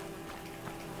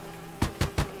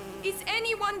 Is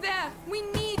anyone there? We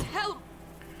need help.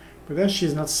 But then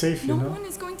she's not safe, you know. No one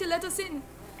is going to let us in.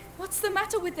 What's the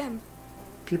matter with them?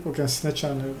 People can snitch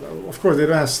on her. Of course, they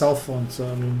don't have cell phones, so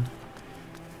I mean,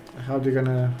 how are they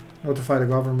gonna notify the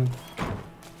government?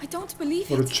 I don't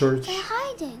believe or the church? They're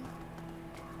hiding.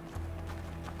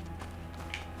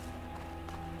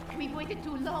 We've waited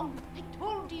too long. I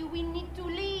told you we need to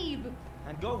leave.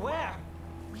 And go where?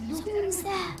 Someone's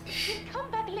there. We'll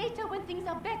come back later when things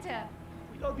are better.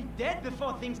 We'll all be dead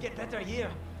before things get better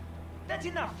here. That's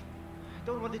enough. I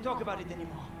don't want to talk about it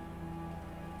anymore.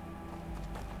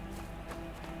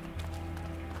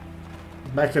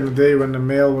 Back in the day when the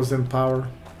male was in power.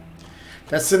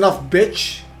 That's enough,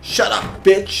 bitch! Shut up,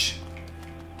 bitch!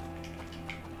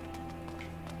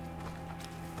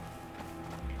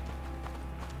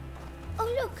 Oh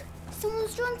look!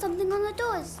 Someone's drawn something on the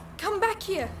doors. Come back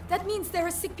here. That means there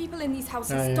are sick people in these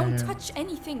houses. Don't touch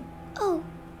anything. Oh,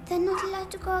 they're not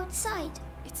allowed to go outside.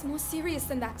 It's more serious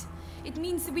than that. It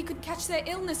means that we could catch their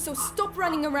illness, so stop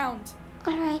running around.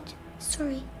 Alright,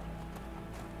 sorry.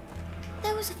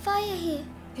 There was a fire here.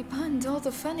 They burned all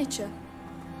the furniture.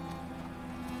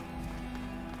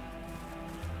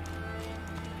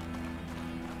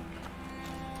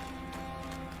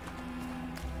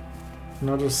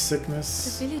 Another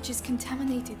sickness. The village is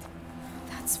contaminated.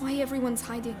 That's why everyone's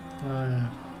hiding. Oh, yeah.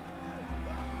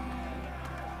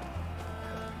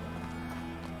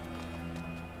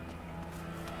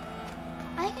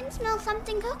 I can smell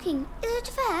something cooking. Is it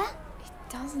fair? It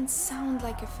doesn't sound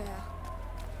like a fair.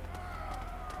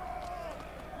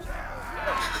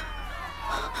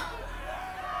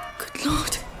 Good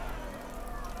Lord.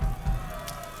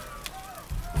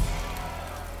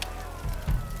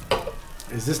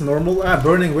 Is this normal? Ah,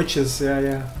 burning witches. Yeah,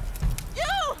 yeah.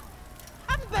 You!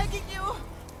 I'm begging you.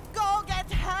 Go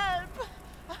get help.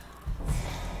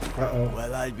 Uh-oh.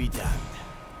 Well, I'll be damned.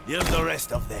 Here's the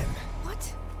rest of them.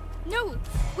 What? No.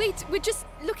 Wait, we're just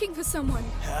looking for someone.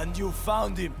 And you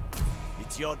found him.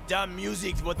 It's your damn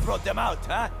music what brought them out,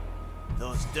 huh?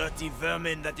 Those dirty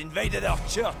vermin that invaded our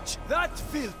church. That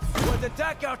filth would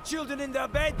attack our children in their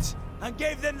beds and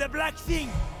gave them the black thing.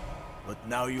 But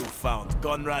now you've found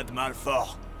Conrad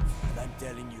Malfour. And I'm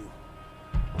telling you,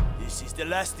 this is the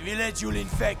last village you'll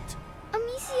infect.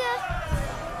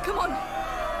 Amicia! Come on!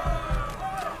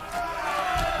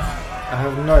 I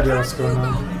have no idea what's going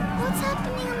on. What's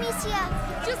happening, Amicia?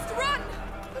 Just run!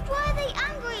 But why are they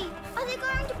angry? Are they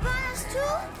going to burn us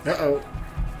too? Uh-oh.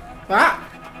 Ah!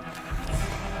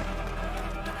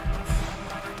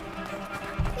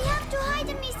 We have to hide,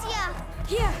 Amicia!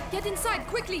 Here, get inside,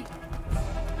 quickly!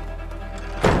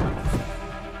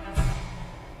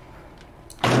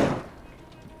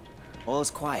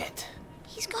 All's quiet.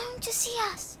 He's going to see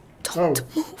us. Don't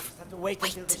move. Have to wait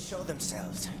until they show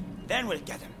themselves. Then we'll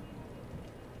get them.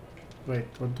 Wait,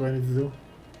 what do I need to do?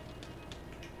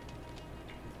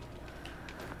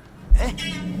 Eh?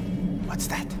 What's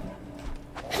that?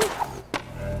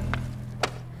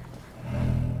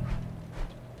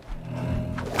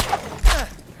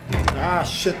 Ah,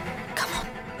 shit.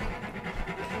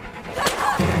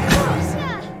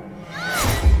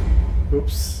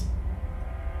 Oops.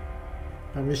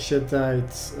 Amicia died.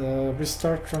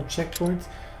 Restart from checkpoint.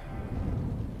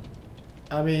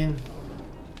 I mean,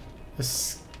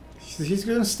 he's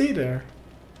gonna stay there.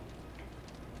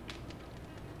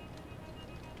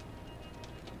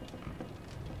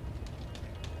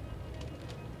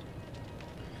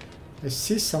 I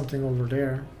see something over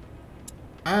there.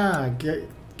 Ah, get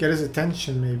his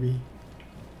attention maybe.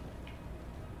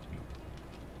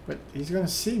 But he's gonna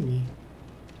see me.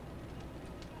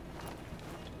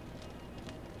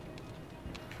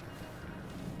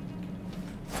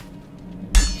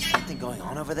 Something going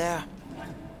on over there?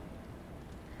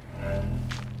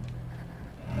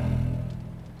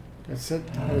 That's it?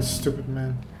 What a stupid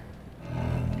man.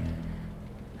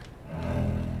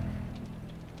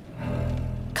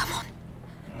 Come on.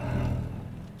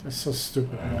 That's so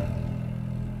stupid, man.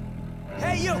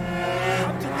 Hey, you!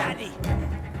 Come to Daddy!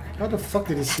 How the fuck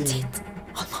did he see me?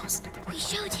 Almost. We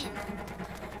showed him.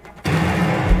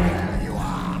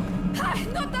 Ha!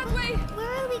 Not that way!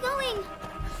 Where are we going?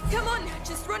 Come on,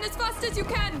 just run as fast as you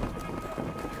can!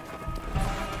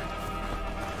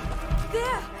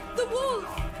 There! The wall!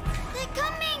 They're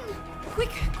coming!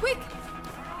 Quick, quick!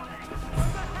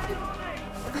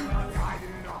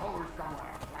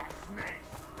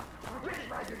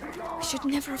 We should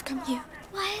never have come here.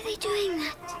 Why are they doing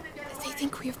that? They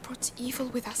think we have brought evil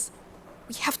with us.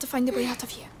 We have to find a way out of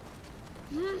here.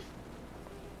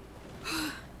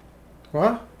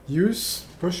 What? Use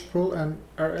push, pull, and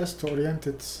RS to orient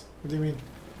it. What do you mean?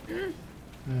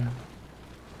 Yeah.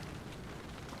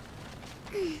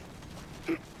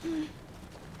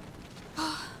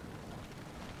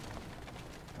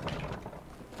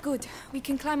 Good. We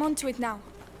can climb onto it now.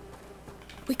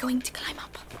 We're going to climb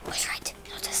up. Push right,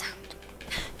 not a sound.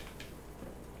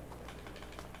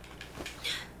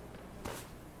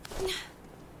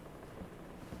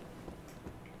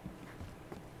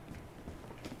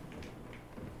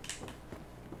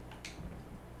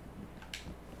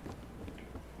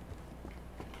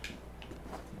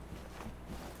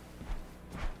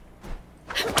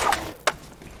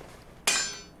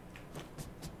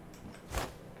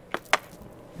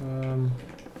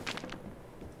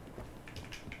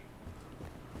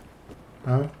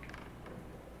 Huh?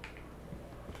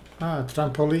 Ah,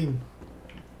 trampoline.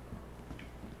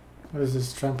 What is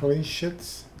this, trampoline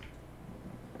shit?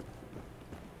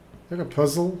 Like a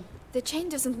puzzle? The chain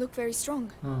doesn't look very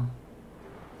strong. Oh.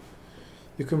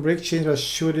 You can break chains by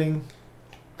shooting.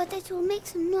 But it will make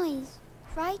some noise,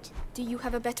 right? Do you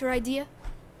have a better idea?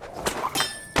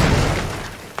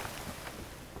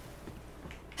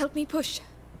 Help me push.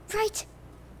 Right.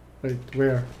 Wait,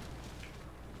 where?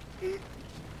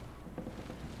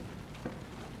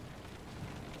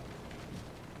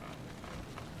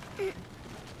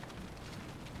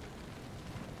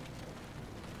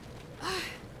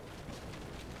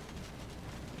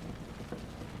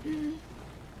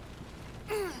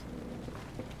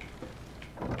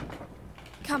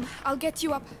 Come, I'll get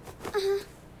you up.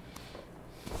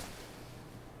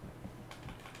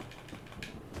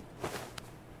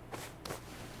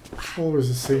 Always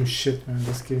the same shit, man,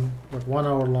 this game. Like 1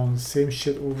 hour long, the same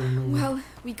shit over and over. Well,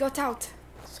 we got out.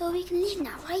 So we can leave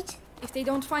now, right? If they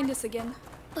don't find us again.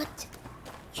 But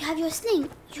you have your sling.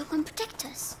 You can protect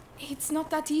us. It's not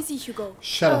that easy, Hugo.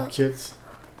 Shut up, kids.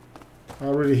 I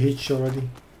already hate you already.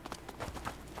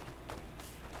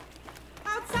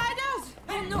 Outsiders!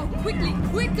 Oh no, quickly,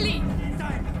 quickly!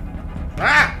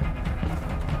 Ah!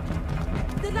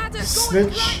 The ladder, go Snitch.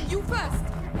 and run, you first!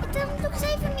 It doesn't look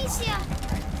safe, Amicia.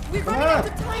 We're running out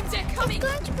of time, they're coming! It's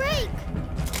going to break.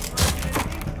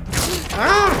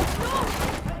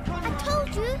 I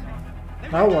told you.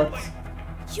 Now what?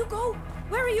 Hugo,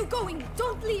 where are you going?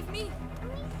 Don't leave me.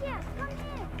 Amicia, come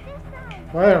here. This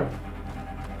side. Where?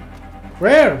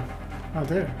 Where? Oh,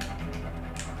 there.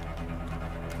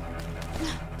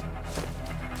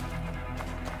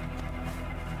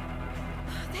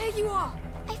 There you are.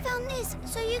 I found this,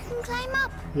 so you can climb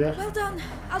up. Yeah. Well done.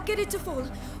 I'll get it to fall.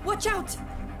 Watch out.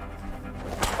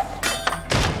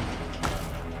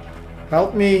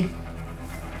 Help me.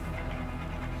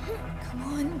 Come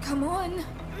on, come on.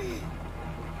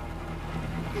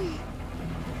 Here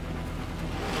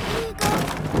you go.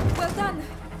 Well done.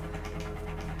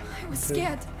 I was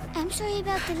scared. I'm sorry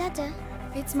about the ladder.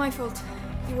 It's my fault.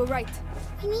 You were right.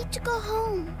 We need to go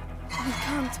home. We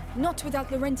can't. Not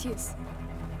without Laurentius.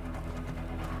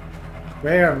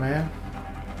 Where, man?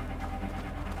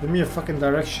 Give me a fucking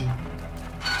direction.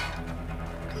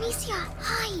 Amicia,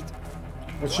 hide.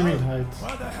 What you mean hide?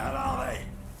 Where the hell are they?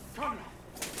 Come.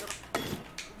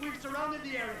 We've surrounded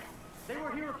the area. They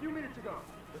were here a few minutes ago.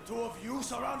 The two of you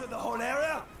surrounded the whole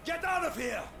area? Get out of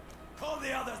here! Call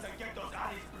the others and get those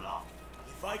alleys blocked.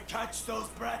 If I catch those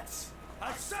brats,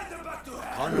 I'll send them back to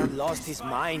hell. Conrad lost his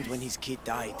mind when his kid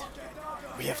died.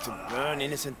 We have to burn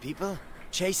innocent people?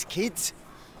 Chase kids?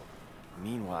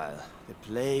 Meanwhile, the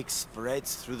plague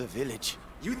spreads through the village.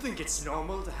 You think it's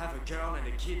normal to have a girl and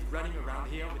a kid running around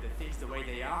here with the things the way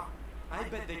they are? I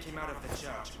bet they came out of the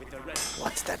church with the rest.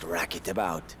 What's that racket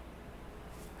about?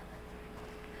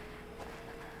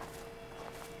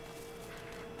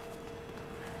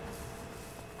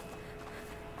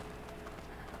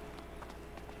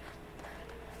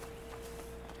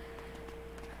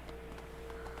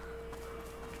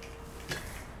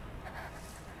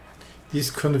 These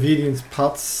convenient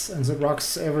pots and the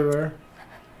rocks everywhere.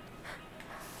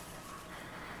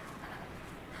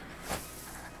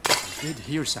 I did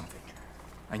hear something.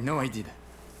 I know I did.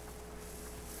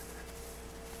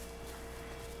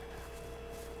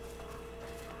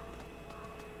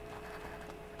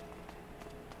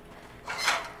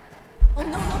 Oh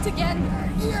no, not again!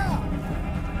 Yeah.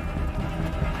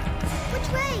 Which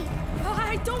way? Oh,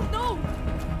 I don't know!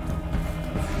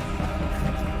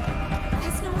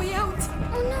 There's no way out!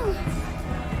 Oh no!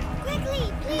 Quickly,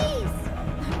 please!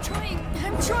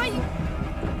 I'm trying!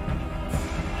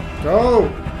 Go!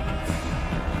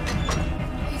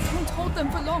 It won't hold them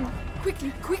for long.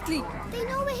 Quickly! They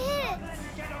know we're here!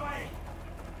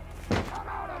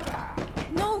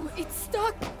 No, it's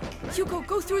stuck! Hugo,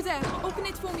 go through there. Open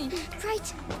it for me.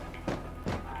 Right.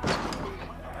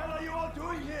 What the hell are you all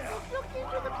doing here? It's looked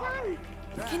into the plank.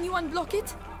 Can you unblock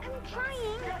it? I'm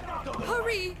trying.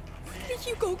 Hurry!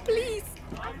 Hugo, please!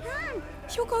 I can't.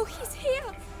 Hugo, he's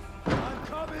here! I'm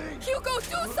coming! Hugo,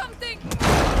 do something!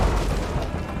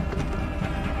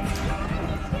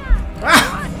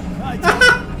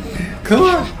 Come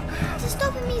on! To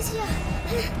stop Amicia.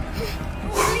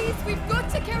 Oh, please, we've got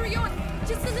to carry on.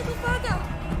 Just a little further.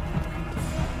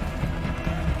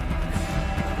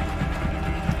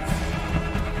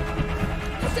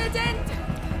 Dead end.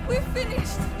 We're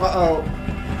finished. Uh-oh.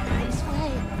 This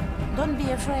way. Don't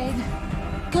be afraid.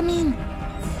 Come in.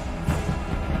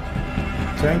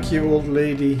 Thank you, old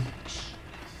lady. The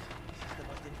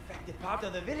most infected part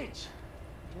of the village.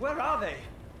 Where are they?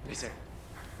 Listen,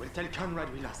 we'll tell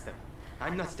Conrad we lost them.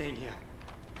 I'm not staying here.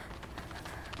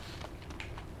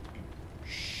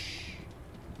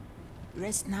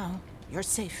 Rest now. You're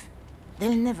safe.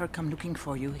 They'll never come looking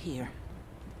for you here.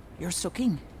 You're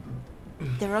soaking.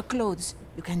 There are clothes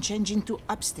you can change into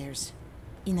upstairs.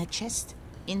 In a chest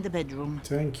in the bedroom.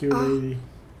 Thank you, lady.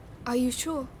 Are you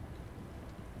sure?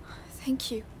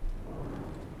 Thank you.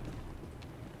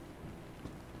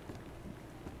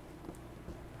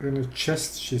 In a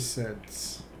chest, she said.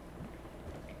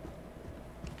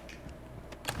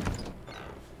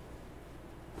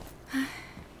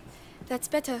 That's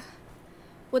better.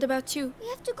 What about you? We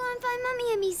have to go and find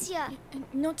Mummy, Amicia.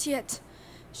 Not yet.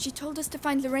 She told us to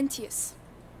find Laurentius.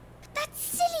 But that's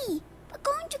silly. We're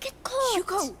going to get caught.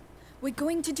 Hugo, we're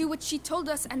going to do what she told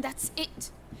us and that's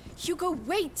it. Hugo,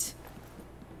 wait.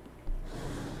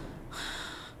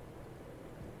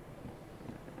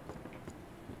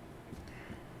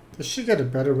 Does she get a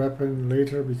better weapon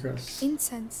later because...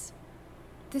 Incense.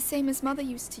 The same as Mother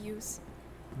used to use.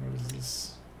 What is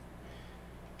this?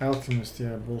 Alchemist,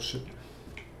 yeah, bullshit.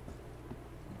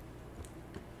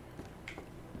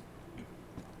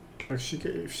 Like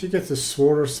if she gets a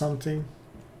sword or something.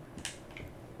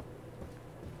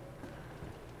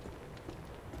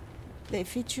 They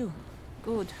fit you.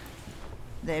 Good.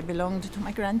 They belonged to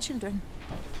my grandchildren.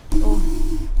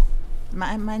 Oh,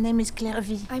 my name is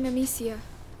Clairvy. I'm Amicia.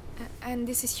 And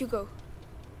this is Hugo.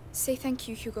 Say thank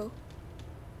you, Hugo.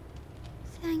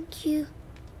 Thank you.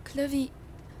 Clovey,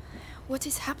 what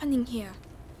is happening here?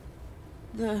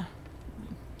 The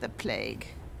plague.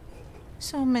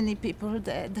 So many people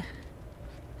dead.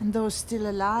 And those still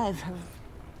alive have...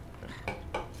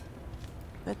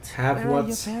 But where are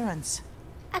your parents?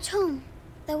 At home.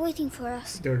 They're waiting for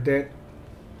us. They're dead.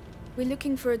 We're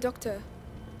looking for a doctor.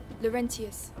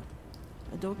 Laurentius.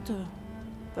 A doctor?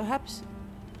 Perhaps?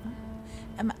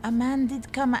 A man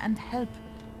did come and help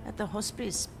at the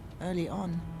hospice early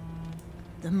on.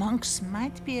 The monks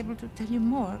might be able to tell you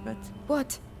more, but...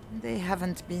 What? They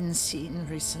haven't been seen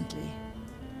recently.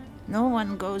 No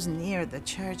one goes near the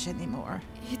church anymore.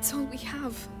 It's all we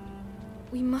have.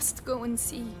 We must go and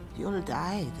see. You'll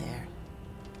die there.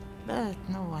 But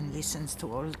no one listens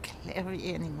to old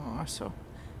Clary anymore, so...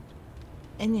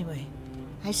 Anyway,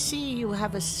 I see you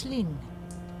have a sling.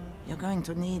 You're going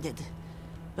to need it.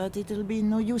 But it'll be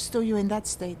no use to you in that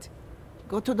state.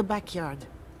 Go to the backyard.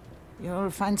 You'll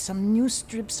find some new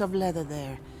strips of leather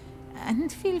there.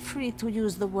 And feel free to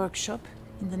use the workshop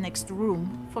in the next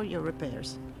room for your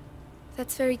repairs.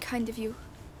 That's very kind of you.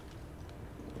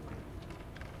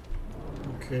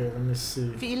 Okay, let me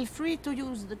see. Feel free to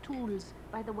use the tools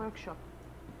by the workshop.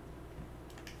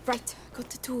 Right, got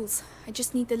the tools. I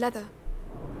just need the leather.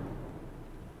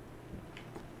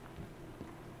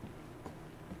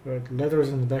 Right, leather is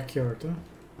in the backyard,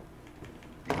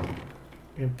 huh?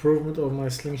 Improvement of my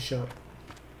slingshot.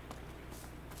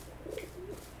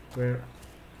 Where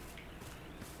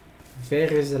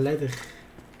is the leather?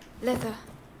 Leather.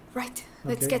 Right,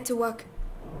 let's Okay. get to work.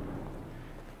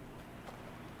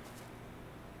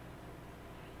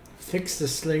 Fix the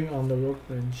sling on the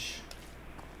workbench.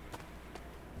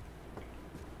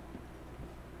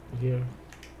 Here.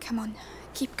 Come on,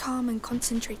 keep calm and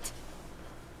concentrate.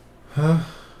 Huh?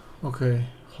 Okay.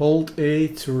 Hold A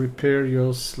to repair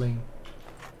your sling.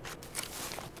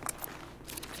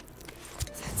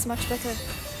 That's much better.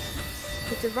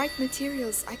 With the right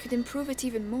materials, I could improve it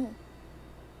even more.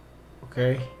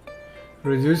 Okay.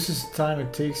 Reduces the time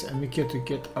it takes Amicia to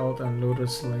get out and load her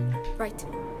sling. Right.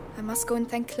 I must go and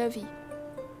thank Clovey.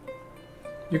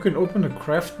 You can open the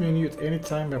craft menu at any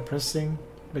time by pressing,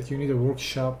 but you need a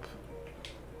workshop.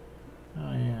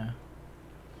 Oh yeah.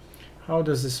 How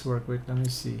does this work? Wait, let me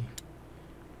see.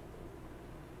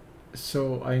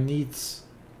 So I need...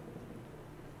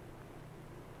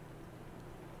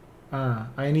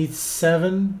 I need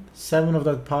 7 of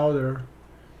that powder.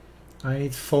 I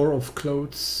need 4 of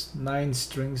clothes, 9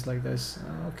 strings like this.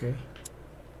 Okay.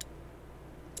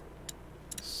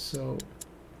 So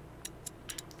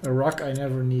a rock I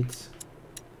never need.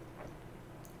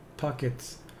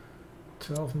 Pocket.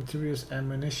 12 materials,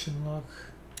 ammunition lock.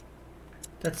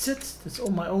 That's it. That's all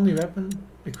my only weapon,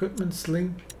 equipment,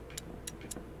 sling.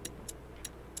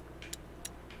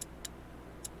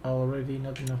 Already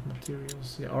not enough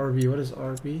materials. Yeah, RB. What is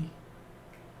RB?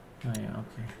 Oh yeah,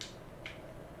 okay.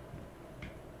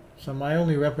 So my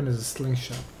only weapon is a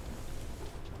slingshot.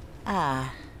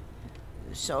 Ah,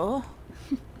 so?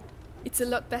 It's a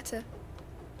lot better.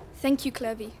 Thank you,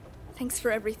 Clovey. Thanks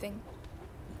for everything.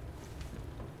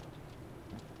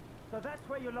 So that's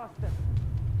where you lost them.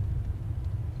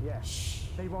 Yeah,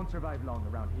 they won't survive long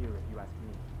around here if you ask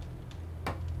me.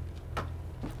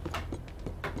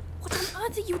 What on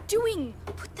earth are you doing?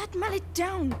 Put that mallet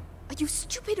down. Are you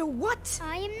stupid or what?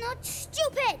 I am not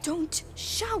stupid. Don't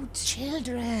shout.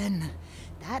 Children,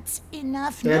 that's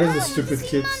enough That now. is a stupid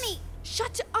kid. Mommy.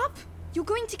 Shut up. You're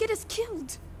going to get us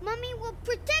killed. Mommy will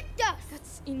protect us.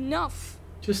 That's enough.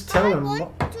 Just tell him. I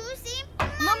want to see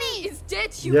Mommy is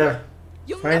dead, Hugo. Yeah.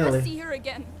 You'll finally. never see her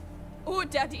again. Or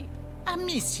Daddy.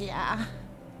 Amicia.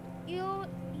 You're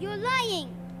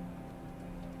lying.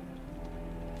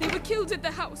 They were killed at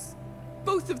the house.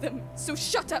 Both of them. So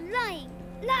shut up.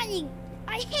 Lying.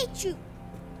 I hate you.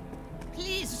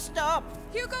 Please stop.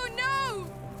 Hugo, no!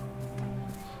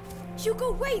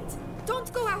 Hugo, wait!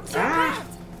 Don't go out. You're bad.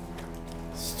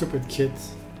 Stupid kid.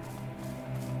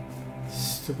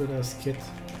 Stupid ass kid.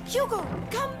 Hugo,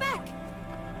 come back!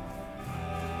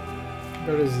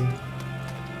 Where is he?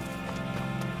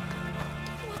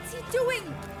 What's he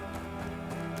doing?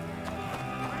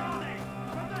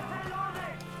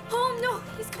 Oh no,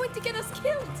 he's going to get us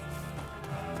killed!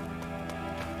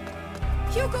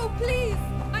 Hugo, please!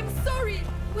 I'm sorry!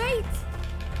 Wait!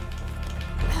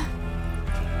 Oh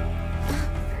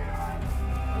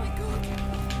my god!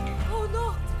 Oh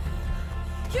no!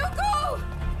 Hugo!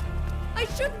 I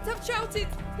shouldn't have shouted!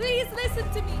 Please listen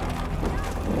to me!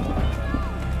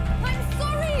 I'm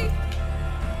sorry!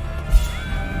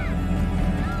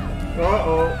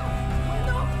 Uh-oh.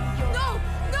 No! No!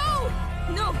 No!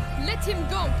 No! Let let him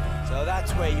go. So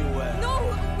that's where you were.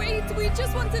 No, wait, we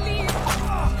just want to leave.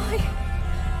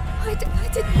 I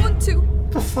didn't want to.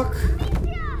 What the fuck?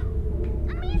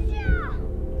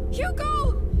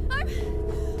 Hugo!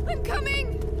 I'm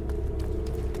coming!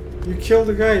 You killed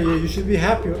the guy, you should be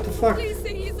happy. What the fuck? Please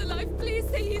say he's alive, please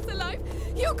say he's alive.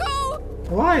 Hugo!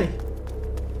 Why?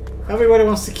 Everybody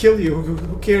wants to kill you,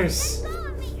 who cares?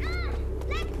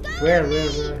 Where?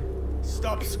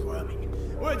 Stop squirming.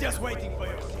 We're just waiting for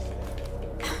you.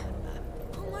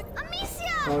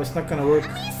 Oh, it's not gonna work.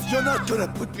 You're not gonna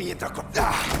put me in the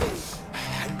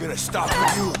I'm gonna stop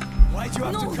with you. Why'd you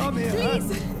have to come here,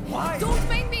 please. huh? Why? Don't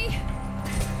make me.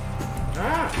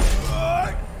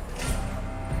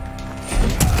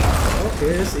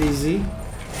 Okay, that's easy.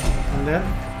 And then?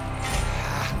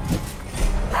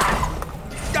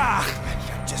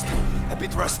 I'm just a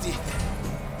bit rusty.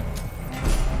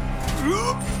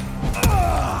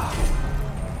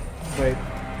 Wait,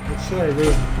 what should I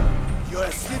do? You're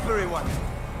a slippery one.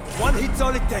 One hit's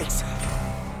all it takes.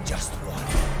 Just one.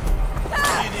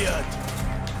 Idiot!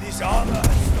 This armor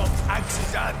has stopped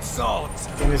axes and swords.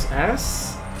 On his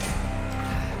ass?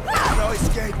 No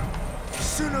escape.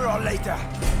 Sooner or later.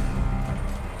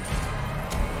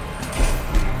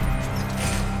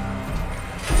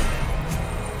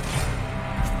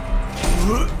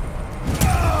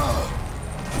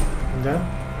 And then?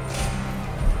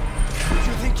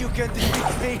 You think you can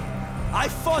defeat me? I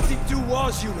fought in 2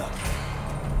 wars, you know.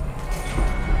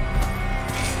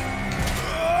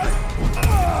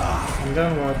 And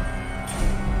then what?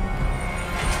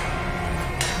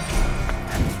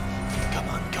 Come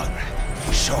on,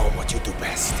 Conrad. Show him what you do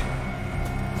best.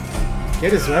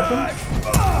 Get his weapon?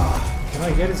 Can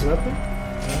I get his weapon?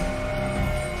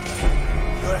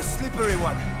 You're a slippery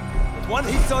one. But one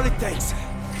hit's all it takes.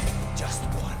 Just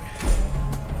one.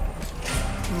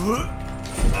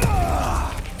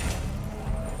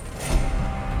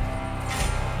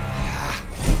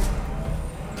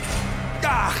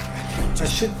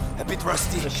 A bit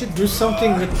rusty. I should do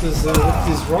something with this, with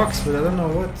these rocks, but I don't know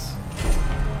what.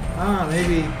 Ah,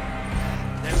 maybe.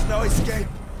 There's no escape.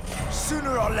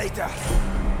 Sooner or later.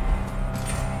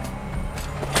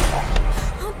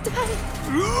 I'll die.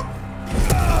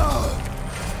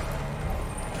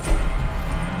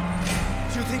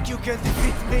 Do you think you can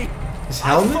defeat me? His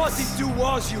helmet? I fought in 2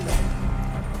 wars, you know.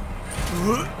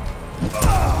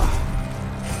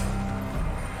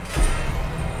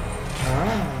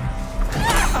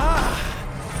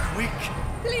 Weak.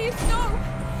 Please, no.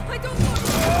 I don't want to.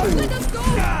 Let us go.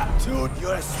 Dude,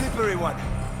 you're a slippery one.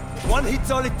 One hit's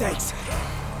all it takes.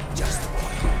 Just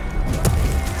one.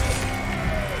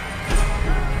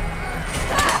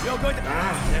 You're going to...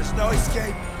 There's no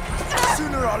escape.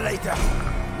 Sooner or later.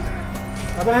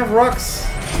 I don't have rocks.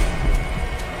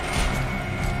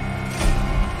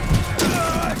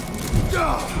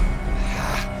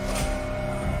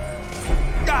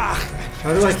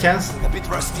 How do I cancel? A bit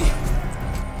rusty.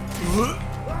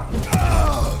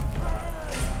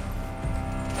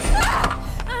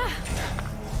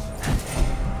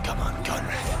 Come on,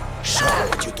 Conrad. Show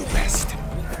what you do best.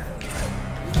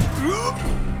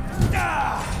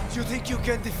 Do you think you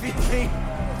can defeat me?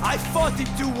 I fought in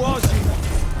 2 wars, you know.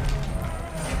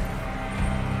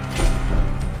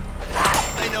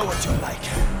 I know what you're like.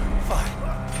 Fine.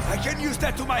 I can use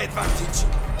that to my advantage.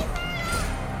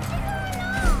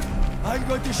 I'm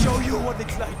going to show you what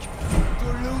it's like to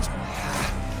lose.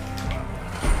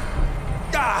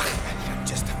 I'm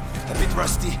just a bit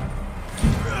rusty.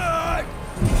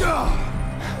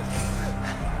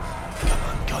 Come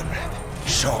on, Conrad.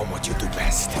 Show him what you do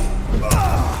best.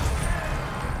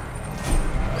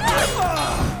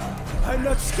 I'm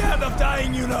not scared of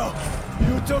dying, you know.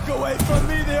 You took away from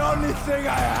me the only thing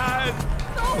I had.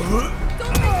 No!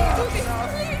 Don't make me do this,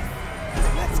 please!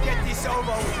 Let's get this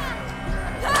over with.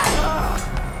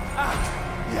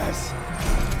 Yes.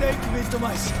 Take me to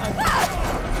my son.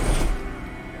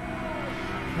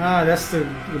 Ah, that's the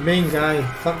main guy.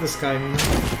 Fuck this guy, man.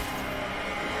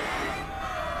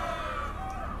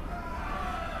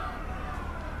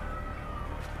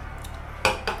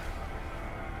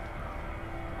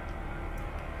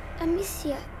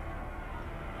 Amicia.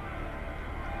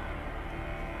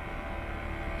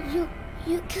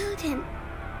 You killed him.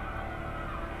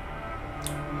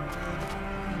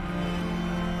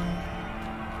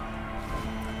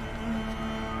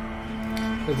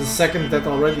 It's the second death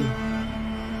already.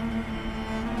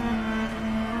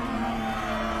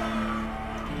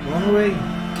 Run away.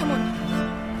 Come on.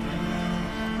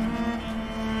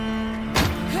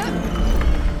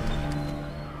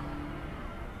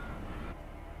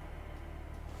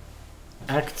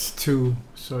 Act 2.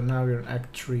 So now we're in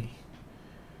Act 3.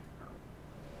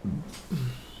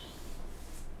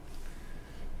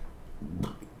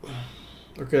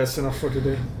 Okay, that's enough for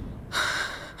today.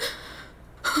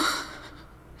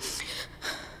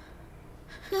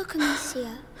 Look,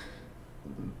 Amicia.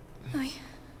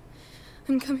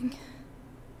 I'm coming.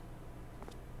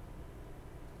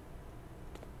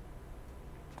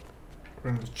 We're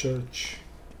in the church.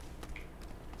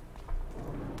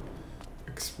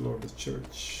 Explore the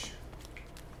church.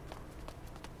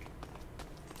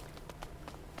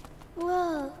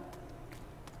 Whoa.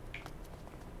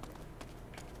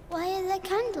 Why are there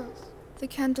candles? The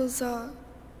candles are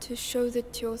to show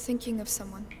that you're thinking of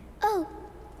someone. Oh,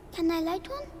 can I light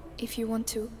one? If you want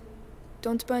to.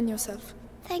 Don't burn yourself.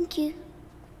 Thank you.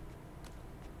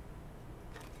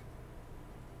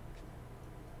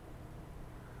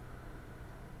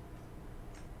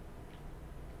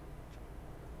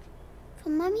 For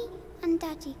Mummy and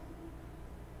Daddy.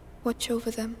 Watch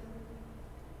over them.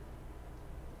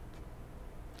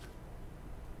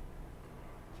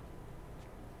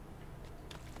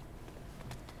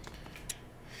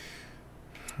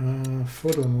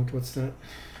 Photo mode, what's that?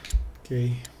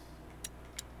 Okay.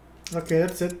 Okay,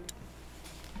 that's it.